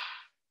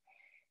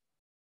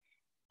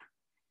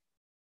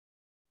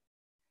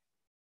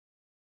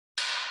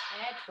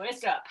 And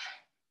twist up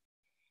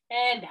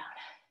and down.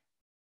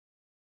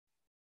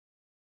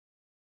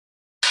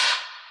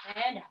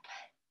 And up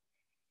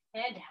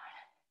and down.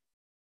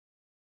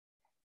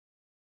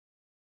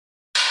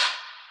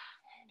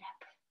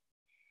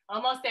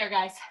 Almost there,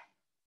 guys.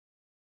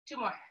 Two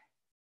more.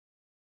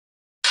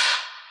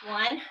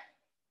 One.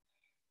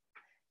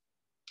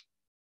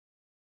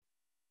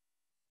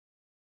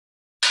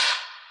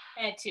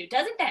 And two.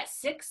 Doesn't that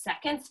 6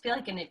 seconds feel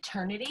like an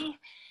eternity?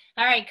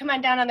 All right, come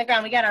on down on the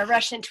ground. We got our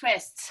Russian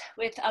twists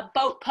with a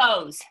boat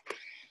pose.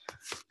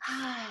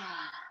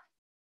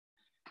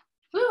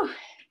 Whew.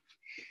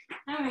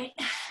 All right.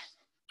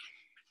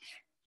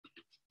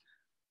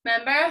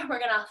 Remember, we're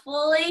gonna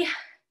fully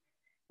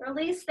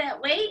release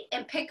that weight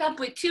and pick up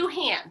with 2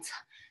 hands.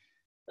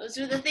 Those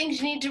are the things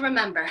you need to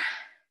remember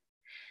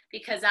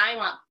because I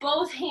want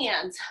both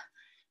hands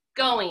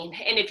going.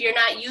 And if you're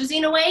not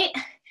using a weight,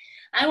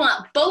 I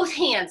want both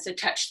hands to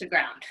touch the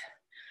ground.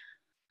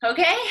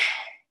 Okay?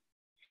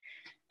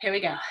 Here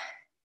we go.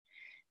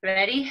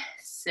 Ready,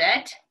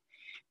 set.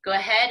 Go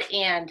ahead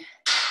and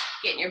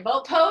get in your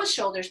boat pose,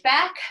 shoulders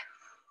back,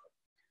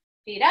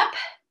 feet up.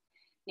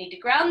 Need to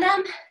ground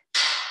them.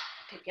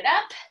 Pick it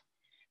up,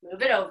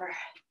 move it over.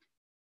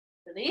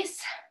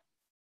 Release.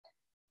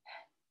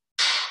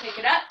 Pick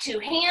it up, 2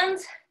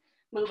 hands.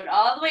 Move it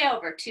all the way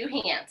over, 2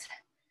 hands.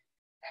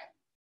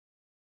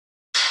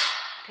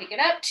 Pick it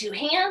up, 2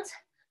 hands,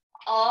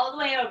 all the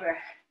way over.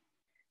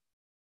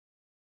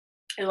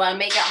 You want to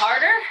make it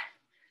harder?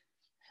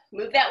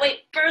 Move that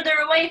weight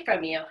further away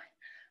from you.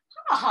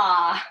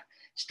 Aha,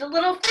 just a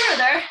little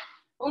further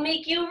will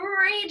make you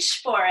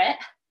reach for it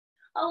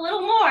a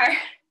little more.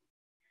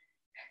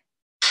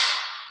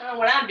 I don't know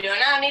what I'm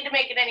doing. I don't need to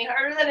make it any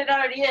harder than it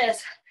already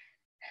is.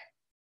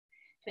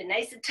 Been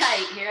nice and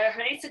tight here,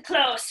 nice and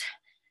close.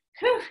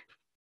 Whew.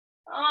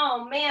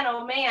 Oh man,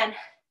 oh man. I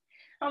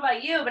don't know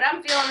about you, but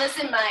I'm feeling this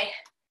in my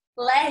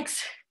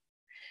legs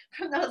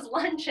from those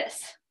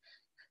lunges.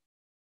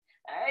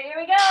 All right, here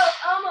we go.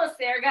 Almost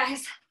there,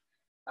 guys.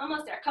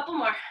 Almost there. A couple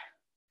more.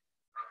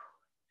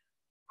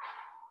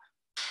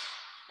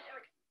 There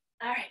we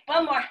go. All right,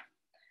 one more.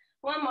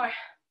 One more.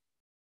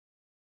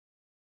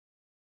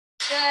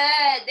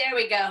 Good, there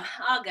we go,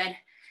 all good.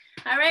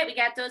 All right, we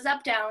got those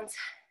up downs.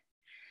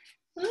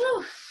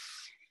 Woo.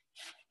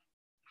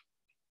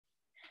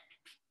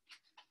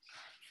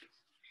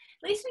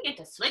 At least we get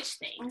to switch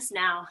things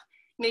now.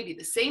 Maybe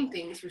the same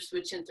things we're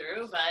switching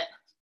through, but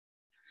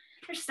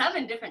there's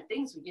 7 different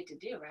things we get to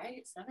do,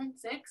 right? 7,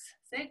 6,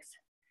 6.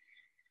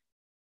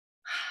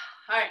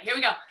 All right, here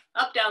we go,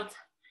 up downs.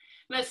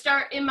 I'm gonna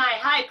start in my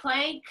high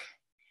plank.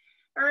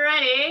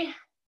 Ready,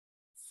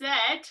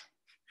 set,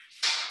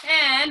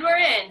 and we're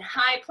in.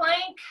 High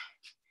plank,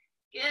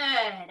 good.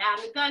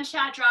 On the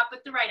gunshot, drop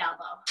with the right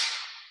elbow.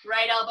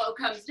 Right elbow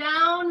comes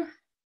down,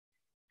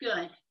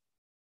 good.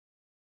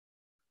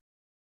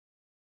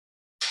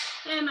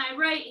 And my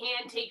right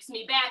hand takes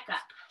me back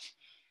up.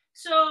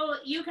 So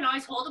you can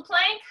always hold a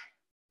plank.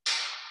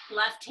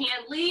 Left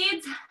hand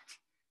leads.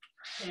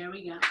 There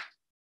we go.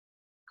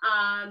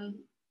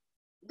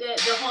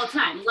 The whole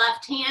time,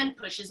 left hand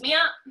pushes me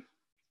up.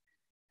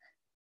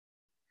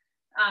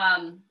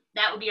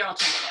 That would be your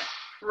alternative.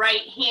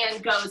 Right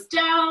hand goes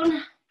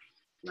down,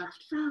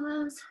 left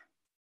follows,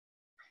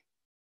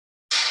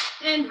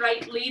 and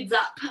right leads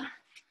up.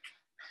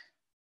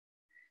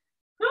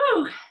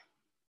 Woo.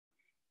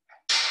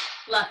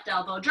 Left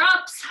elbow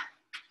drops.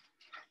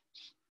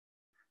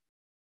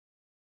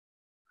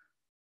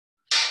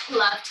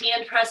 Left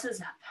hand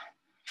presses up.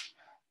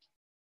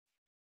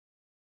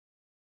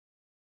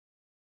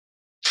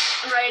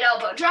 Right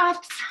elbow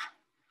drops.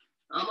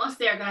 Almost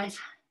there, guys.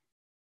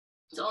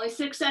 It's only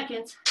 6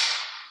 seconds.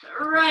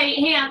 Right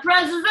hand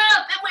presses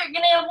up, and we're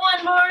gonna have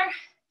one more.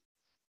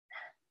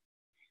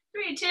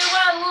 3, 2,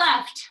 1,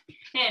 left.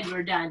 And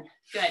we're done.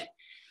 Good.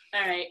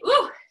 All right.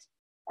 Woo.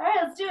 All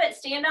right, let's do it.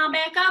 Stand on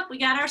back up. We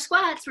got our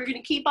squats. We're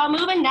gonna keep on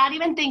moving, not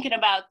even thinking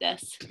about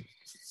this.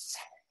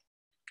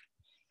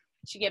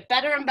 Should get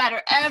better and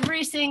better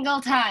every single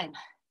time.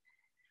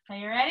 Are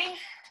you ready?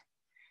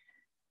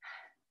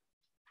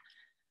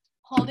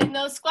 Holding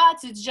those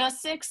squats, it's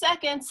just 6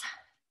 seconds.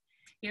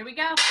 Here we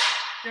go.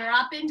 They're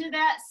up into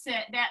that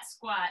sit, that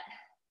squat.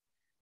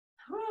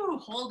 Whew,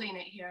 holding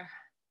it here.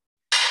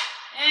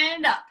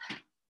 And up.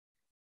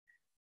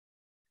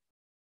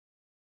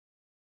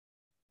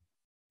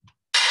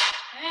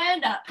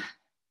 And up.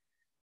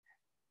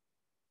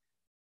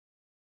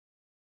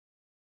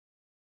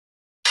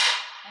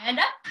 And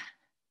up.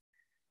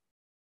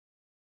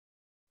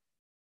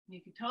 You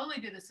can totally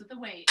do this with the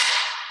weight.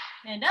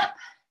 And up.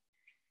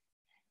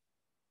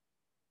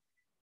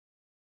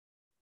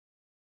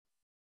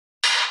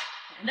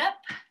 And up.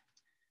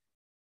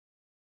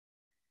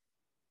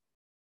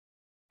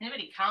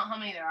 Anybody count how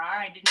many there are?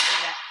 I didn't do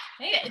that.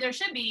 I think there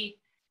should be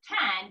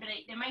 10, but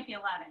there might be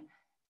 11.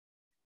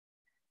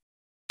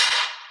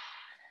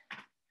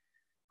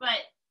 But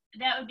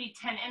that would be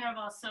 10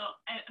 intervals, so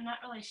I'm not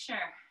really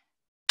sure.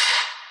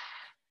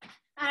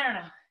 I don't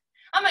know.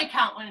 I might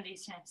count one of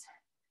these times.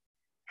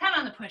 Count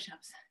on the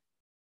push-ups.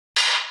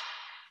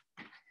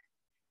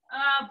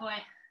 Oh boy,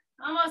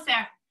 almost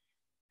there.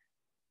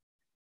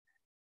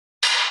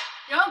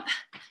 Jump,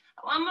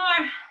 one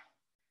more.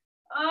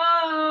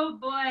 Oh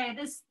boy,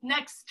 this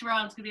next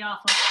round's gonna be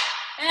awful.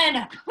 And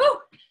up,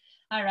 woo.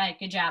 All right,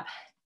 good job.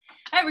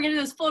 All right, we're gonna do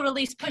those full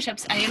release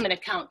push-ups. I am gonna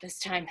count this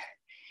time.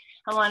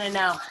 I wanna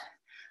know.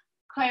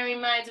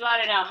 Clearing minds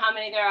wanna know how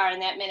many there are in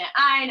that minute.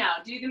 I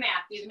know, do the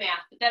math.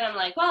 But then I'm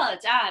like, well,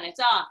 it's on, it's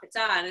off, it's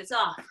on, it's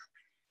off.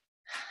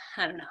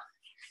 I don't know.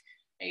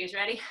 Are you guys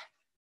ready?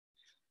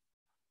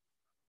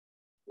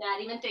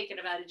 Not even thinking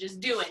about it, just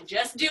doing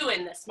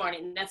this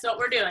morning. That's what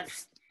we're doing.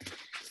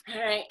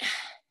 All right.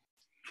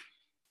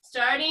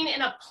 Starting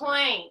in a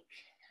plank,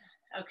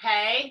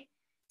 okay?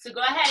 So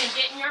go ahead and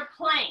get in your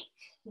plank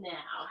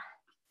now.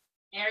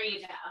 There you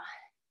go.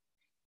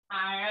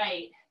 All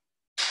right.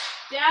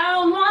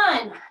 Down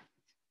 1. Back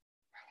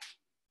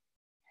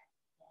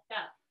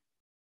up.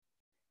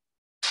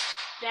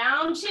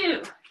 Down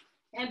 2,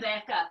 and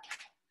back up.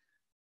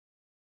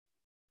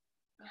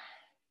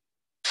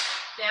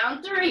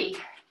 Down 3,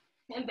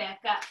 and back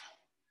up.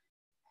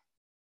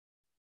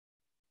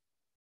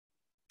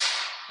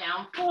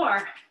 Down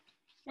 4,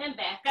 and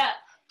back up.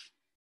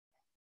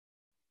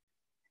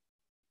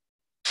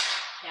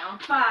 Down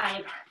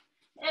 5,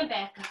 and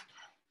back up.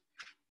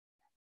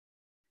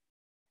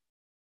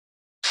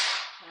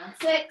 Down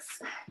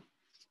 6.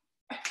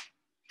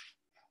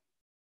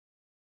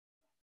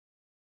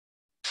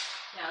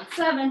 Down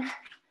 7.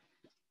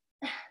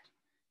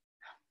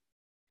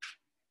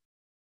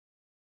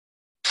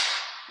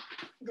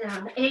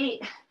 Down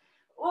 8.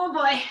 Oh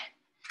boy.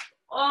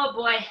 Oh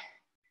boy.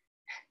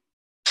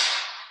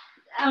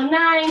 Down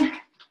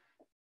 9.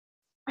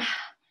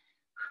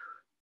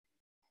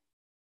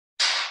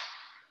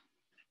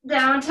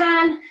 Down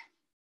 10.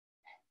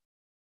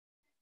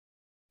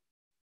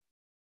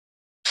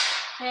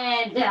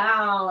 And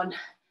down.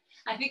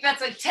 I think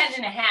that's like 10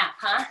 and a half,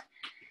 huh?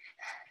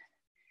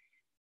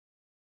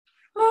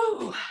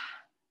 Whew.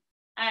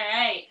 All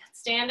right,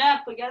 stand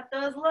up. We got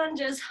those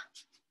lunges.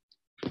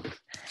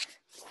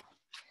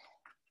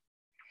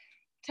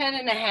 10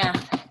 and a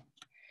half.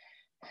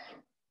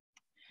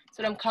 That's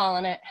what I'm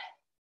calling it.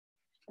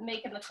 I'm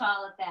making the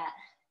call at that.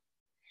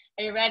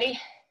 Are you ready?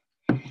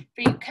 For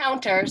you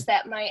counters,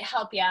 that might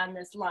help you on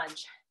this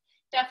lunge.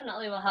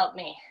 Definitely will help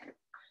me.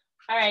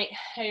 All right,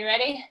 are you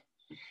ready?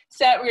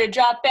 Set, we're gonna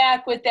drop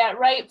back with that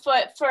right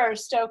foot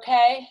first,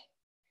 okay?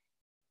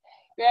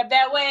 Grab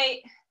that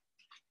weight.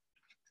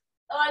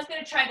 Oh, I was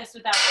gonna try this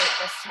without weight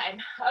this time.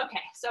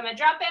 Okay, so I'm gonna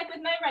drop back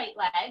with my right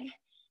leg,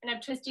 and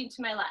I'm twisting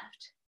to my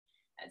left.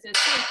 So let's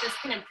see if this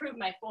can improve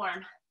my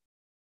form.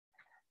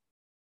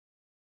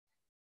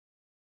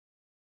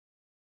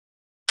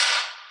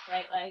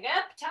 Right leg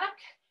up, tuck,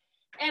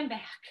 and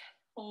back.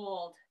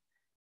 Hold.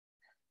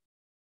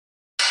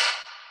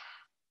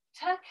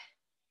 Tuck,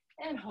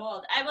 and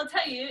hold. I will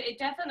tell you, it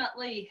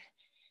definitely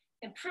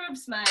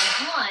improves my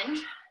lunge,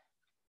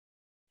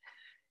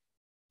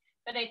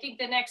 but I think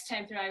the next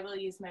time through I will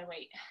use my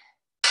weight.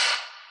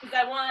 Because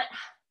I want,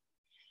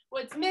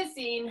 what's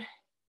missing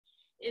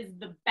is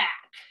the back.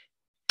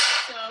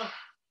 So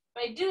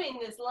by doing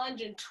this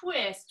lunge and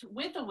twist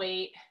with a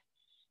weight,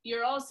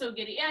 you're also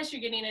getting, yes,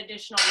 you're getting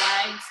additional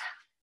legs,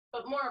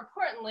 but more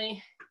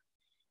importantly,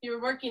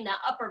 you're working the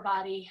upper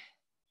body.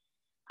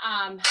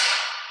 And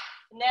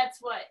that's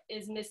what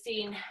is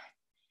missing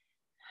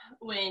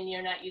when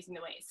you're not using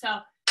the weight. So,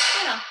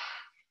 you know,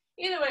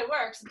 either way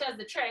works. It does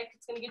the trick.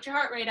 It's going to get your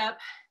heart rate up.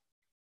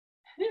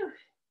 Whew.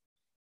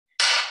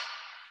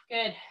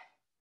 Good.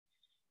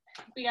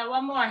 We got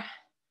one more,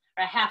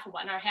 or half of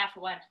one, or half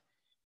of one.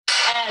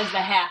 As the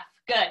half.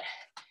 Good.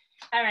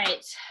 All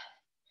right.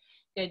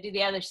 Good. Do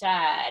the other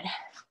side.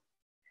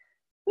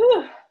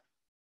 Whew.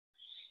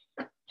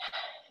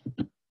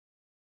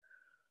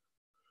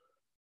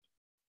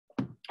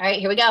 All right,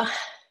 here we go.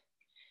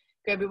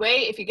 Grab your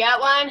weight if you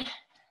got one.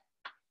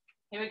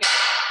 Here we go.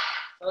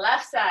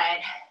 Left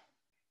side.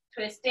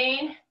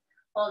 Twisting,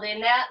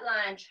 holding that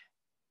lunge.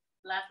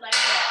 Left leg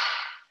back.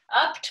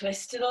 Up,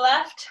 twist to the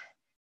left.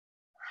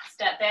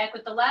 Step back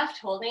with the left,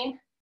 holding,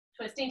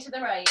 twisting to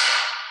the right.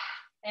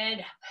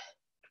 And up.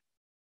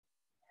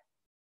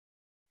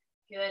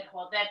 Good,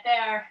 hold that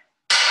there.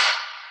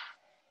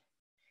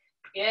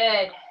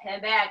 Good,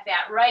 and back.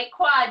 That right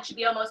quad should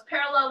be almost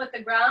parallel with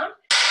the ground.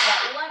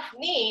 That left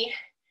knee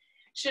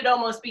should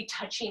almost be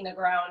touching the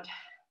ground.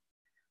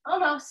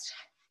 Almost.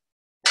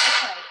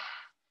 That's right.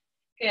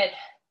 Good.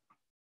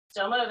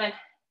 Still moving.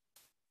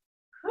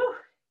 Whew.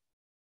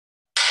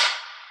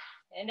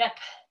 And up.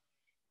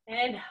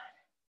 And down.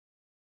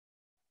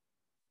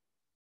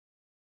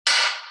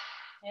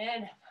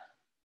 And up.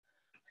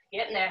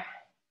 Getting there.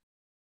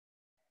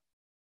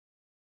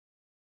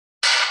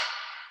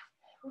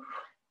 Whew.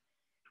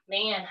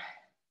 Man.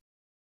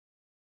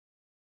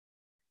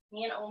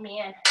 Man, oh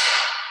man.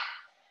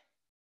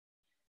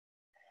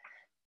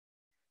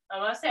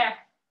 Almost there.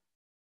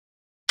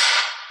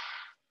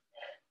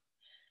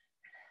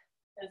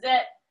 That's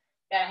it.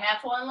 Got a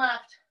half one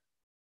left.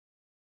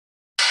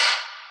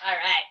 All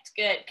right,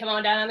 good. Come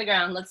on down on the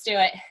ground. Let's do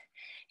it.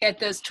 Get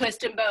those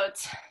twisting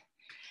boats.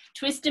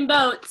 Twisting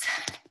boats.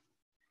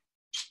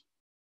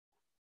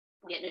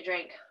 I'm getting a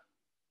drink.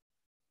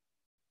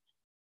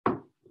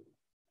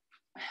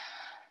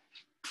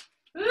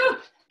 Woo.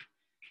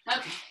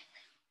 Okay.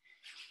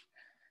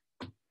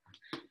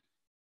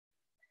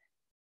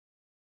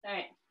 All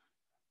right.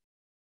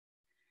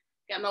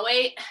 Got my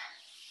weight.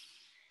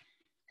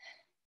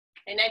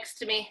 Right next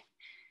to me.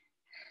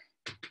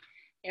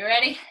 You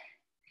ready?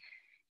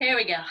 Here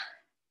we go.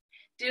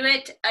 Do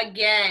it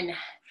again.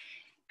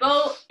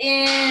 Boat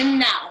in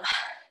now.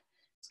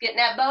 Let's get in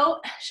that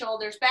boat.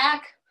 Shoulders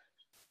back.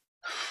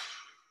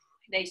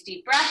 Nice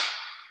deep breath.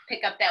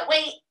 Pick up that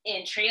weight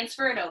and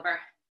transfer it over.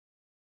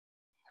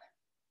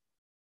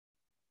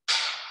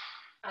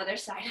 Other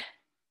side.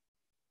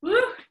 Woo!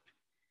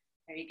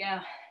 There you go.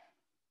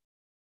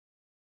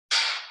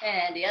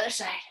 And the other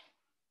side.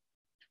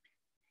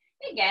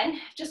 Again,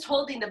 just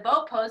holding the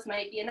boat pose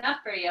might be enough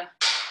for you,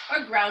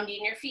 or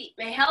grounding your feet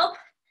may help,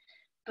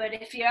 but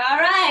if you're all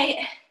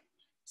right,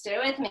 stay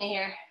with me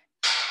here.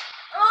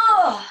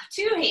 Oh,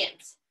 two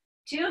hands,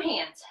 two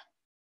hands.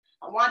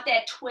 I want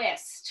that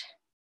twist.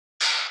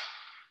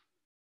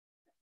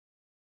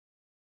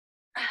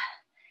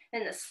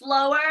 And the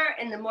slower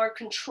and the more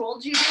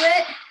controlled you do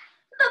it,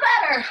 the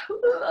better.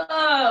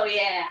 Oh,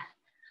 yeah.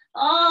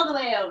 All the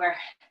way over.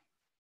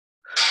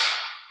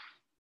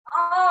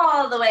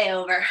 All the way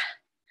over.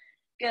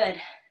 Good.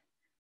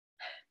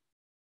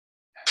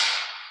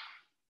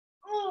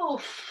 Ooh.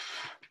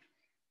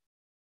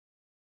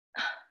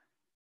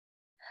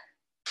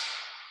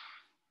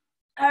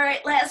 All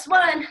right, last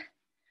one.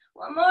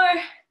 One more.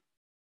 And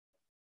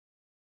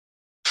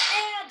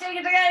take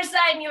it to the other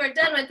side and you are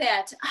done with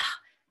that.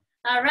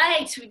 All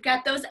right, we've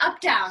got those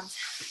up downs,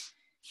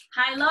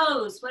 high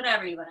lows,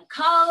 whatever you want to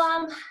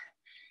call them.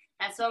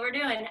 That's what we're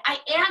doing. I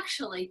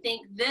actually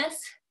think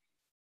this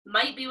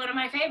might be one of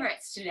my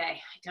favorites today.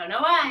 I don't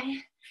know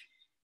why,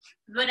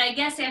 but I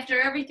guess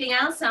after everything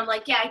else, I'm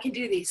like, yeah, I can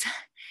do these.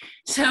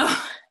 So,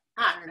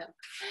 I don't know.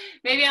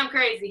 Maybe I'm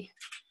crazy.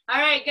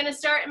 All right, gonna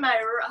start in my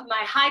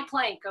high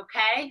plank,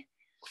 okay?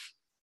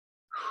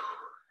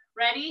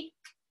 Ready,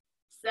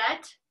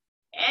 set,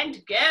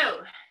 and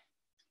go.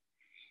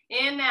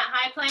 In that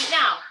high plank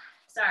now.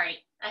 Sorry,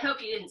 I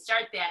hope you didn't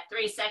start that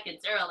 3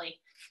 seconds early.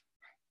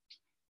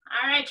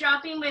 All right,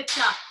 dropping with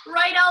the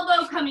right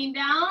elbow coming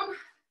down,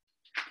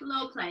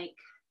 low plank.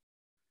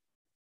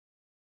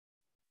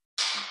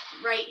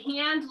 Right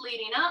hand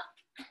leading up,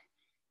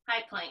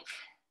 high plank.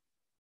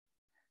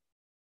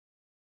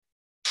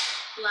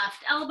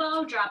 Left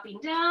elbow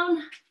dropping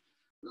down,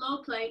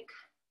 low plank.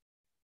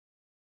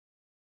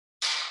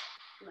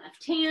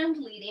 Left hand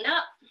leading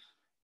up,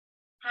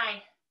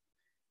 high.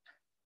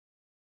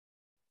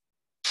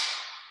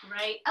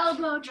 Right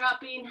elbow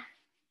dropping.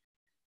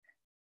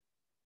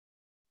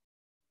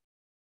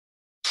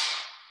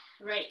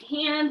 Right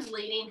hand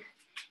leading.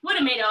 Would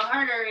have made it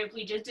harder if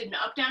we just did an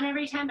up down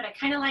every time, but I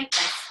kind of like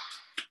this.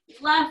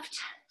 Left.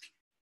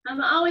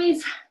 I'm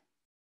always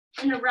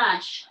in a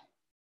rush.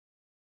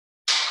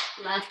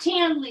 Left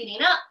hand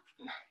leading up.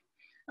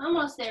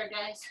 Almost there,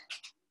 guys.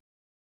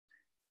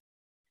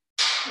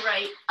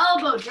 Right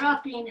elbow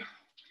dropping.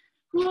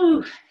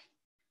 Woo.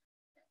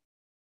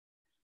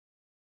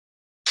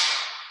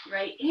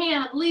 Right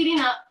hand leading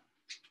up.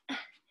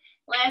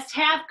 Last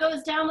half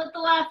goes down with the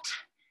left.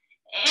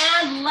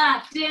 And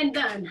left and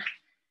done.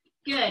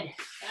 Good.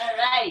 All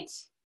right.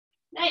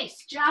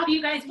 Nice job,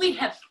 you guys. We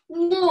have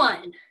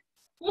one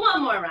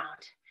more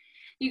round.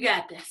 You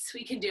got this.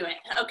 We can do it.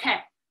 Okay.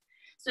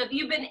 So if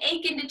you've been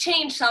aching to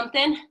change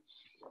something,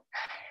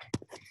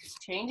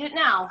 change it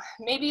now.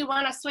 Maybe you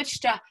want to switch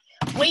to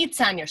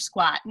weights on your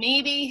squat.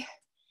 Maybe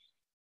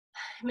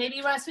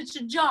you want to switch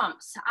to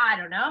jumps. I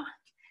don't know.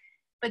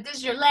 But this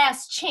is your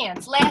last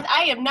chance.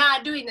 I am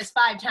not doing this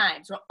 5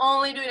 times. We're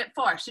only doing it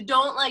 4. So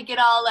don't get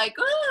all like,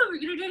 oh,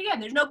 we're going to do it again.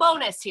 There's no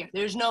bonus here.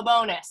 There's no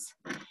bonus.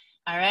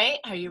 All right,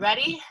 are you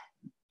ready?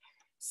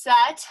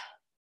 Set.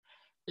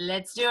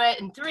 Let's do it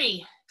in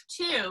 3,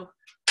 2, 1.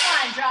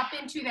 Drop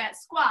into that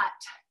squat.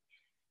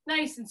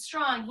 Nice and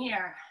strong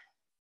here.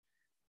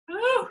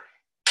 Woo.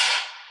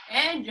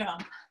 And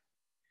jump.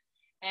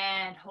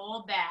 And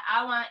hold that.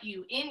 I want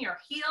you in your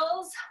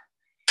heels.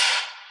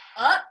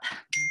 Up.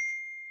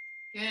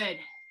 Good.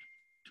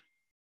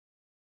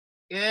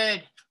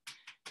 Good.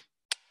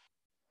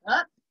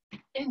 Up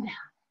and down.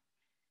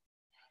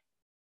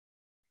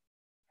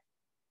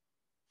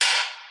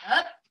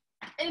 Up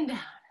and down.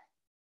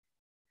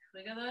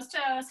 Wiggle those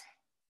toes.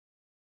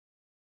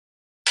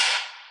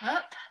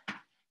 Up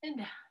and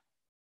down.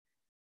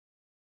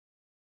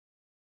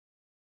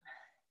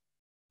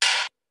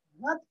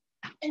 Up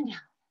and down.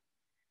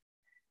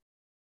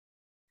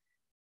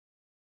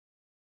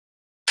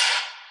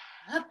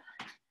 Up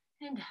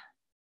and down.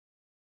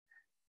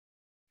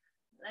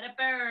 Let it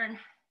burn.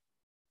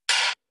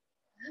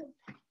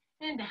 Up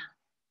and down.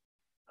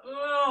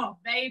 Oh,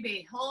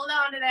 baby, hold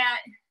on to that.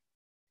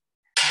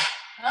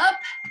 Up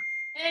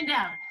and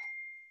down.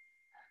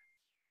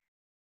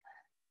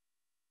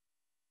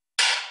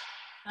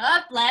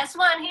 Up, last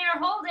one here,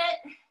 hold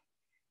it.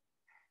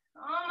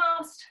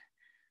 Almost.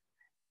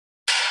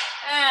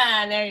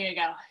 And there you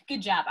go.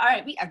 Good job. All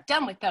right, we are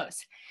done with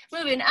those.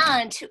 Moving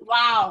on to,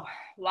 wow.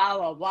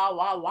 All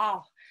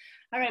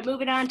right,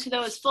 moving on to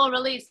those full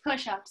release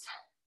push-ups.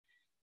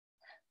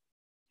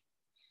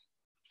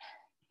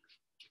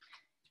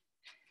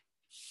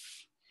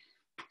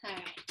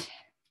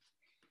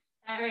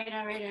 All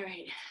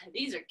right.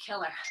 These are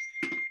killer.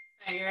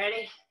 Are you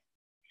ready?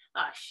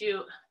 Oh,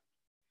 shoot.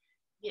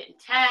 Getting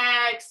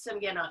texts. I'm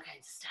getting all kinds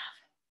of stuff.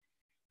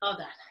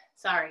 Hold on.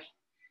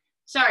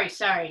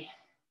 Sorry.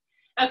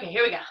 Okay,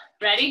 here we go.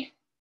 Ready?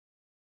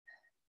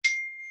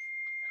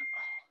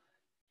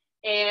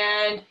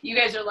 And you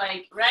guys are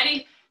like,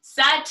 ready,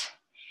 set,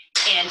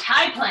 and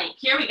high plank.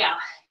 Here we go.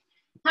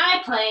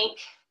 High plank.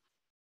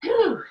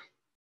 Whew.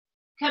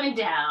 Coming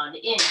down,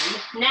 in.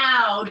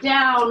 Now,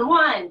 down,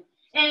 1,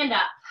 and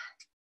up.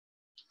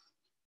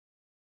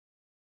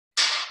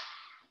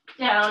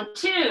 Down,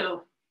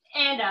 2,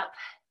 and up.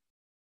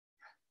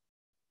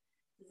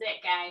 This is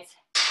it, guys.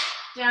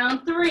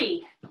 Down,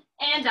 3,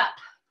 and up.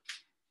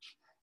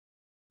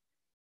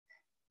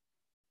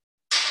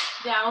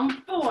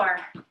 Down, 4,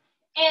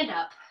 and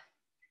up.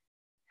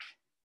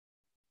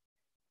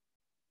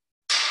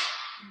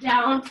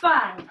 Down,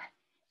 5,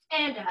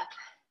 and up.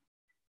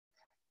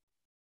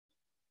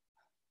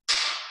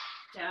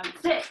 Down,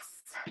 6,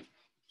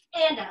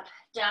 and up.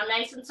 Down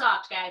nice and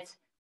soft, guys.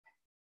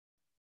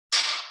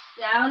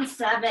 Down,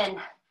 7,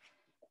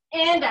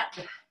 and up.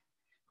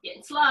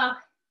 Getting slow.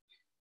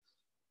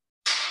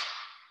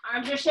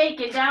 Arms are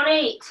shaking. Down,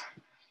 8,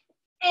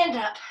 and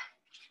up.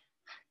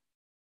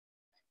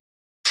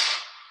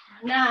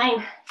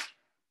 9,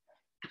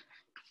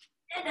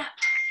 and up.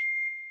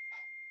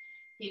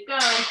 Keep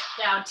going.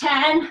 Down,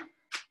 10.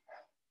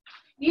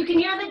 You can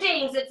hear the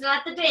dings. It's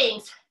not the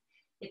dings.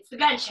 It's the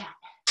gunshot.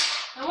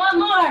 And one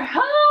more.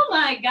 Oh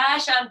my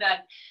gosh, I'm done.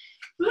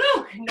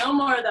 Woo, no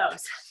more of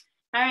those.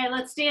 All right,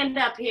 let's stand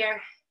up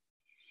here.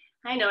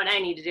 I know what I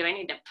need to do. I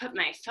need to put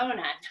my phone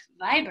on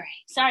vibrate.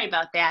 Sorry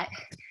about that.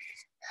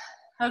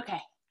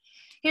 Okay,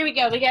 here we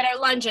go. We got our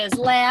lunges.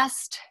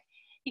 Last.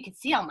 You can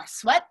see all my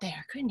sweat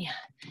there, couldn't you?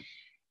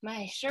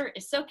 My shirt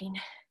is soaking.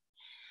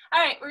 All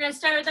right, we're gonna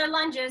start with our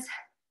lunges.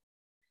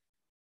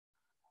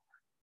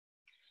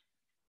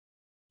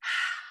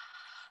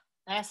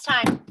 Last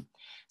time.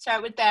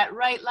 Start with that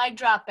right leg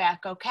drop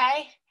back,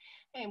 okay?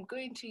 I am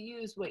going to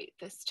use weight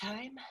this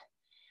time.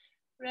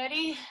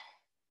 Ready?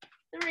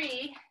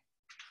 3,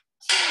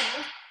 2,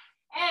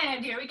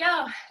 and here we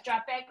go.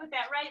 Drop back with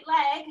that right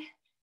leg,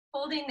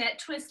 holding that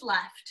twist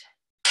left.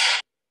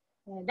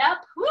 And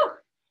up, whoo,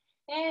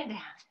 and down.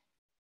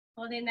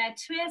 Holding that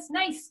twist,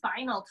 nice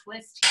spinal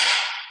twist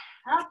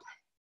here. Up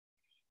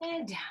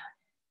and down.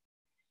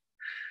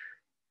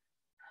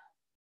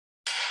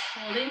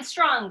 Holding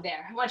strong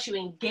there. I want you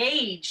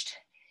engaged.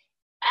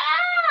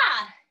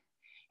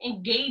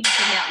 Engaged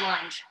in that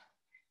lunge.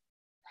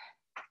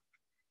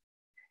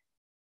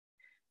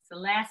 It's the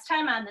last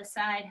time on this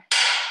side.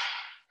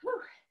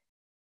 Whew.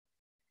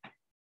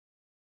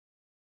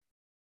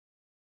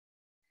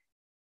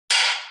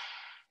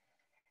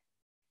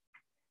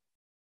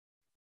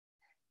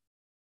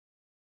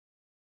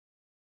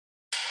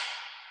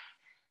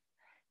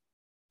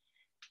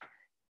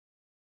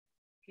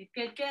 Good,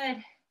 good,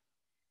 good.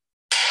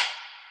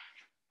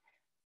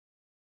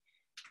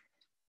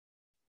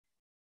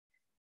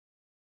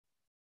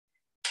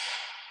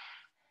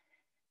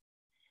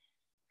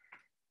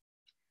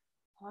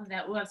 Oh,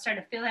 that, ooh, I'm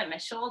starting to feel that in my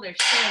shoulders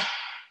too.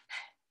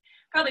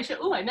 Probably should,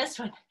 ooh, I missed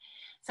one.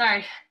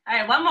 Sorry. All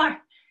right, one more.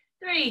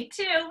 3,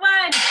 2,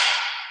 1.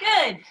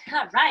 Good.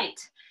 All right.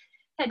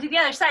 Head to the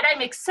other side.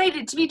 I'm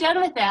excited to be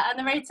done with that on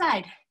the right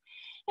side.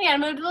 I gotta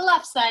move to the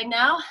left side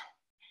now.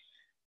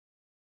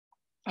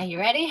 Are you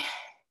ready?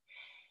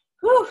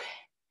 Whew.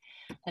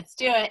 Let's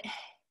do it.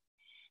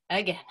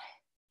 Again.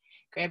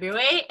 Grab your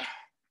weight.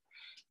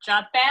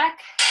 Drop back.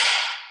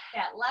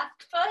 That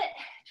left foot.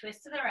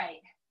 Twist to the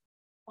right.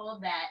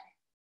 Hold that.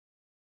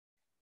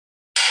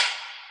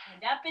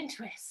 And up and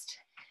twist.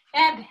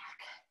 And back.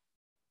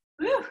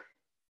 Woo.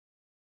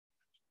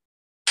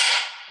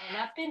 And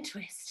up and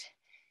twist.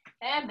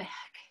 And back.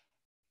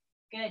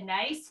 Good,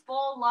 nice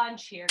full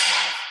lunge here,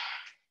 guys.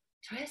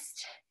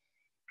 Twist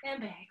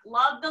and back.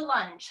 Love the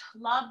lunge,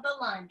 love the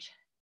lunge.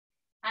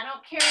 I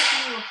don't care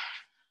if you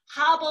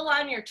hobble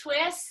on your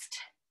twist.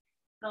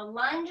 The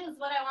lunge is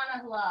what I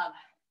want to love.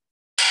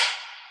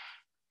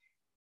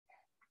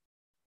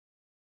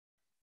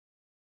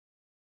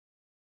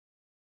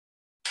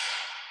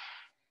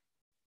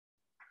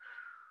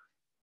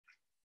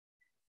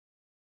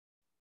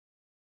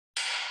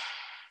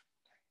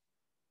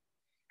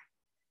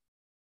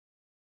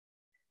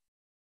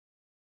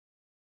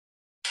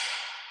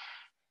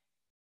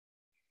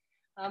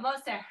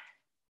 Almost there.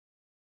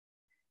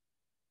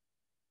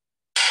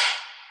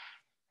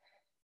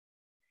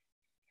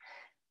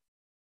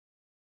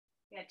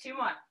 Got 2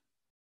 more.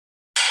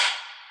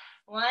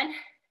 1.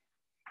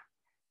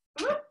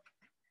 Whoop.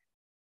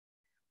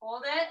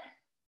 Hold it.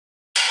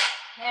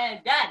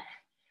 And done.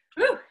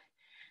 Woo.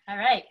 All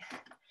right.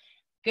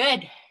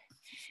 Good.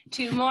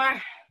 2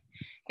 more.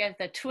 Get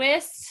the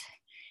twists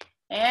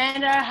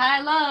and our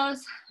high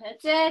lows.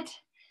 That's it.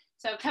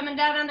 So coming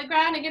down on the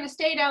ground, you're going to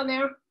stay down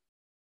there.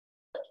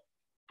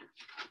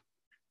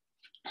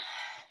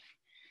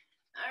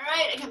 All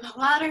right, I got my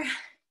water.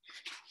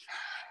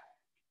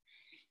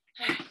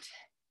 All right.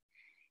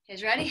 You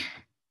guys ready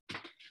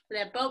for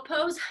that boat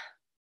pose?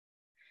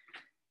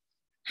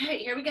 All right,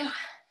 here we go.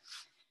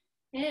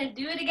 And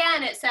do it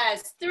again. It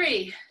says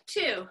 3,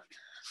 2,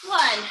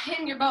 1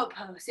 in your boat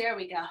pose. There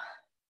we go.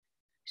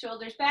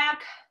 Shoulders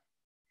back.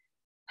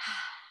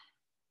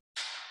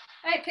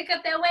 All right, pick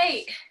up that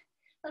weight.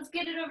 Let's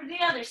get it over to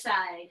the other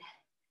side.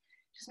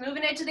 Just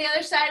moving it to the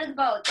other side of the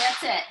boat.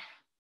 That's it.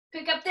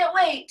 Pick up that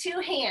weight,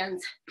 2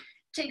 hands. It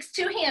takes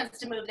 2 hands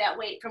to move that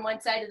weight from one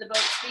side of the boat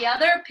to the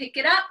other. Pick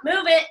it up,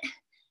 move it.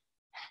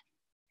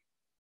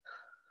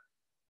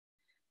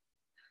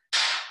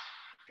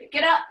 Pick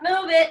it up,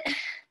 move it.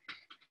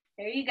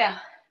 There you go.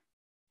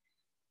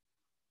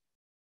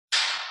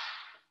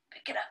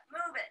 Pick it up,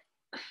 move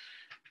it.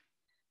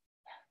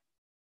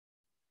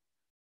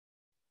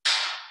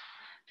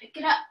 Pick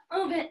it up,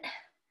 move it.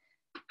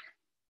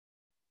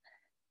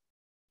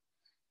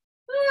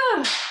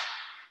 Woo.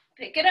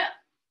 Pick it up.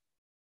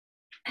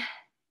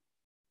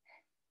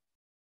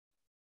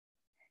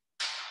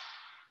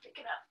 Pick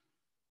it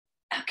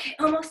up. Okay,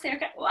 almost there.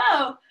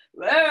 Whoa,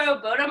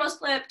 whoa, boat almost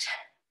flipped.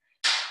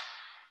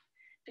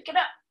 Pick it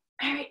up.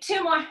 All right,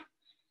 2 more.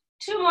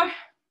 2 more.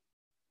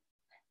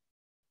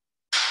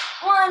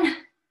 1.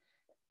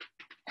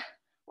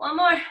 1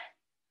 more.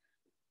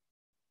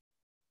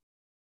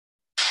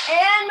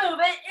 And move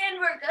it, and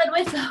we're good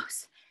with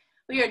those.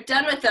 We are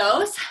done with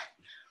those.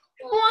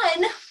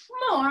 1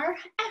 more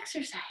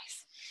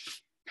exercise.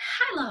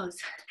 High lows,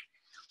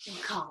 we'll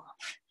call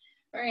them.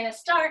 We're gonna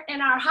start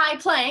in our high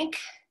plank.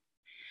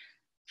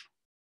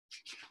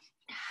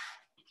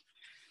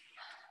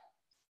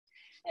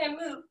 And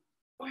move,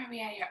 where are we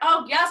at here?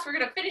 Oh yes, we're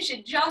gonna finish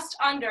it just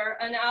under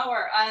an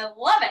hour. I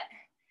love it.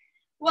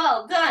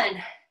 Well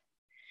done.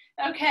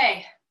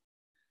 Okay.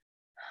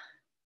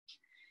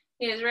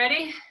 You guys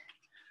ready?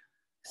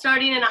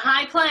 Starting in a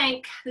high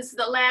plank. This is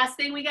the last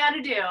thing we got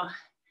to do.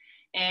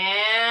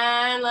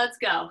 And let's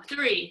go.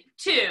 3,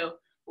 2,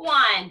 1.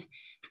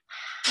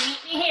 Meet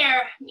me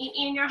here. Meet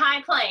me in your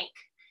high plank.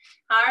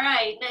 All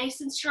right,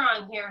 nice and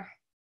strong here.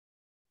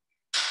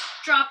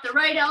 Drop the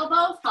right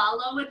elbow,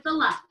 follow with the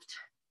left.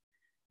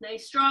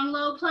 Nice strong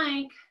low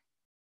plank.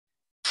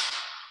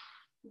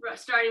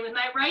 Starting with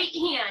my right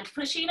hand,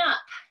 pushing up.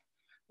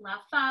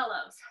 Left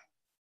follows.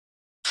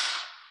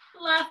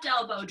 Left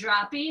elbow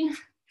dropping.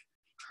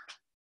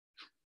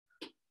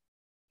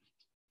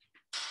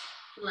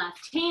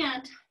 Left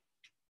hand.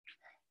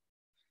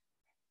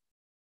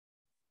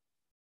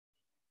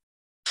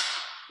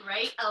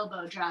 Right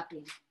elbow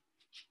dropping.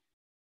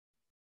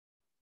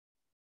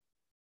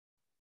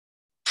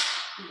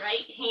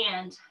 Right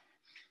hand.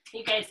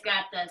 You guys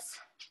got this.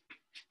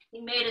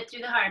 You made it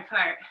through the hard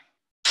part.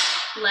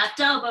 Left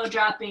elbow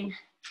dropping.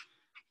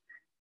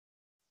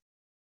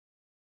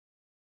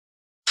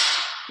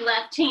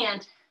 Left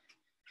hand.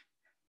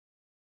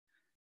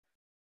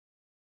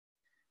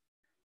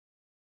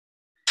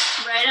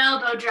 Right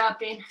elbow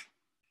dropping.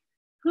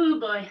 Ooh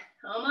boy,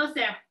 almost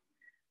there.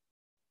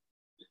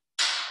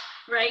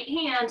 Right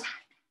hand.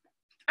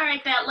 All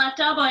right, that left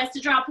elbow has to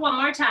drop one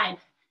more time.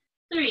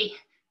 3,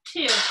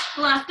 2,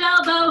 left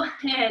elbow,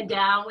 and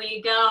down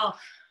we go.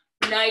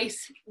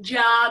 Nice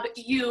job,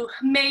 you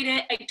made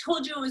it. I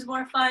told you it was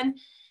more fun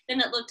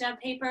than it looked on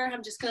paper.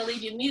 I'm just gonna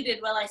leave you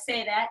muted while I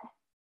say that.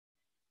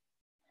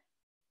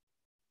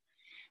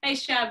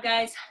 Nice job,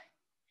 guys.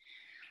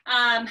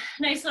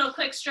 Nice little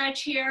quick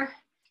stretch here.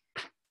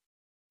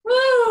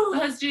 Woo,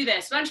 let's do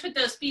this. Why don't you put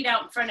those feet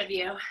out in front of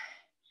you.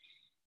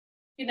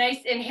 Good,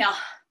 nice inhale.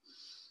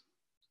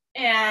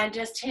 And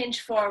just hinge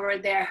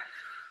forward there.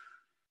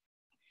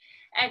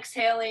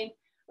 Exhaling.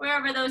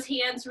 Wherever those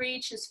hands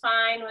reach is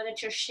fine, whether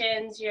it's your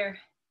shins, your,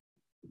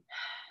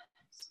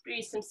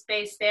 breathe some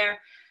space there.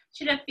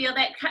 Should I feel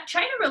that?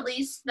 Try to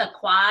release the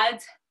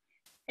quads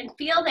and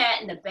feel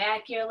that in the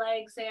back of your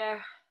legs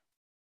there.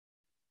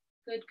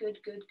 Good, good,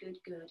 good, good,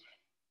 good.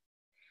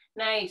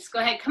 Nice, go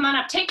ahead, come on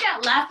up. Take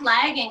that left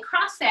leg and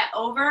cross that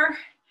over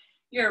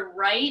your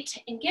right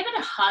and give it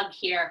a hug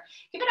here.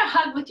 Give it a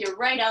hug with your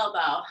right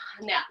elbow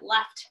on that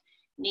left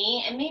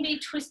knee and maybe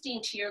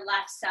twisting to your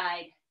left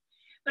side.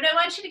 But I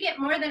want you to get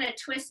more than a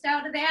twist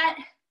out of that.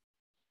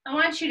 I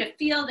want you to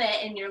feel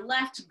that in your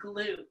left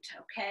glute,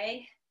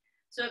 okay?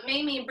 So it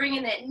may mean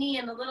bringing that knee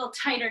in a little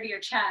tighter to your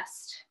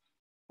chest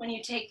when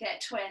you take that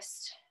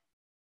twist.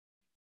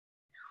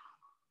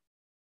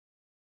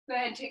 Go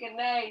ahead and take a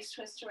nice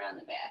twist around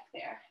the back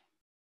there.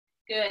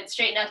 Good,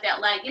 straighten out that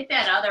leg, get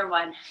that other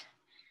one.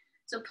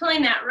 So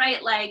pulling that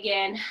right leg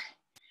in,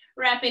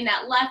 wrapping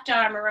that left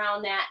arm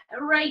around that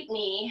right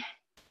knee,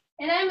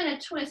 and I'm gonna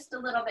twist a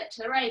little bit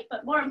to the right,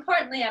 but more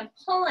importantly, I'm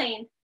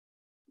pulling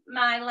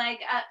my leg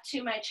up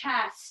to my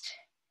chest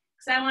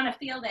because I wanna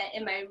feel that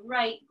in my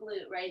right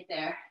glute right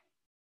there.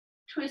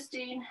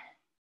 Twisting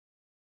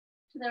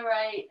to the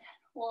right,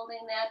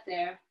 holding that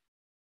there.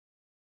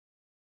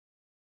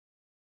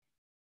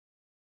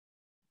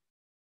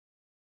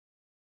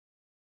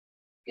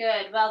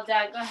 Good, well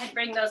done. Go ahead,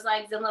 bring those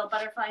legs in, little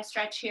butterfly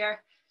stretch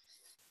here.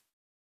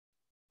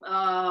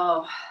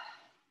 Oh,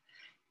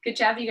 good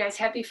job, you guys.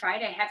 Happy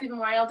Friday. Happy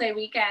Memorial Day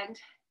weekend.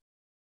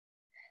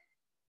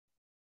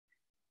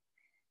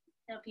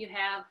 Hope you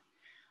have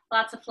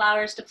lots of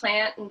flowers to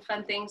plant and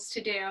fun things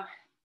to do.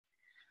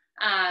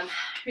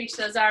 Reach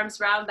those arms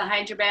round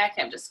behind your back.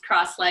 I'm just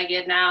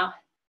cross-legged now,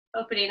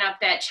 opening up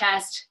that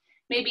chest,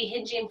 maybe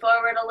hinging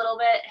forward a little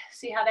bit.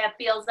 See how that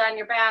feels on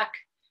your back.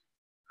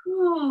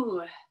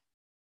 Whew.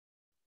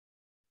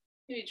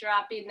 Maybe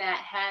dropping that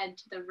head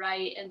to the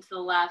right and to the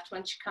left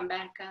once you come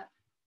back up.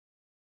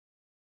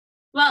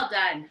 Well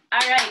done.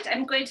 All right,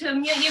 I'm going to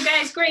unmute you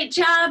guys. Great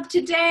job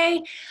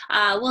today.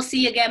 We'll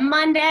see you again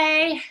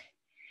Monday.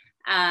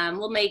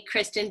 We'll make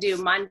Kristen do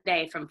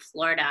Monday from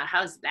Florida.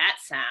 How's that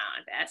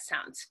sound? That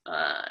sounds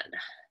fun.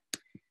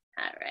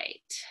 All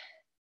right.